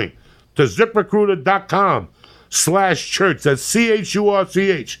going to ZipRecruiter.com/church. That's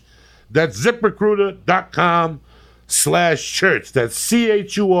CHURCH. That's ZipRecruiter.com/church. That's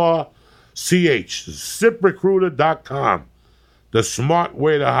CHURCH. ZipRecruiter.com. The smart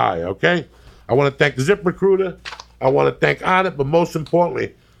way to hire, okay? I want to thank ZipRecruiter. I want to thank Onnit, but most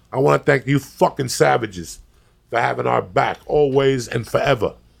importantly, I want to thank you fucking savages for having our back always and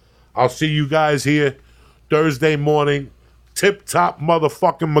forever. I'll see you guys here Thursday morning. Tip-top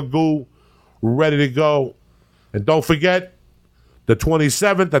motherfucking Magoo, ready to go. And don't forget, the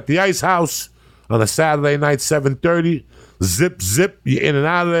 27th at the Ice House on a Saturday night, 7:30. Zip, you're in and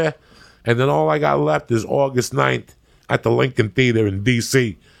out of there. And then all I got left is August 9th at the Lincoln Theater in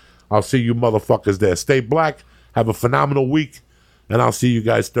D.C. I'll see you motherfuckers there. Stay black, have a phenomenal week, and I'll see you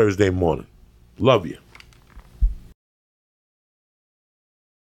guys Thursday morning. Love you.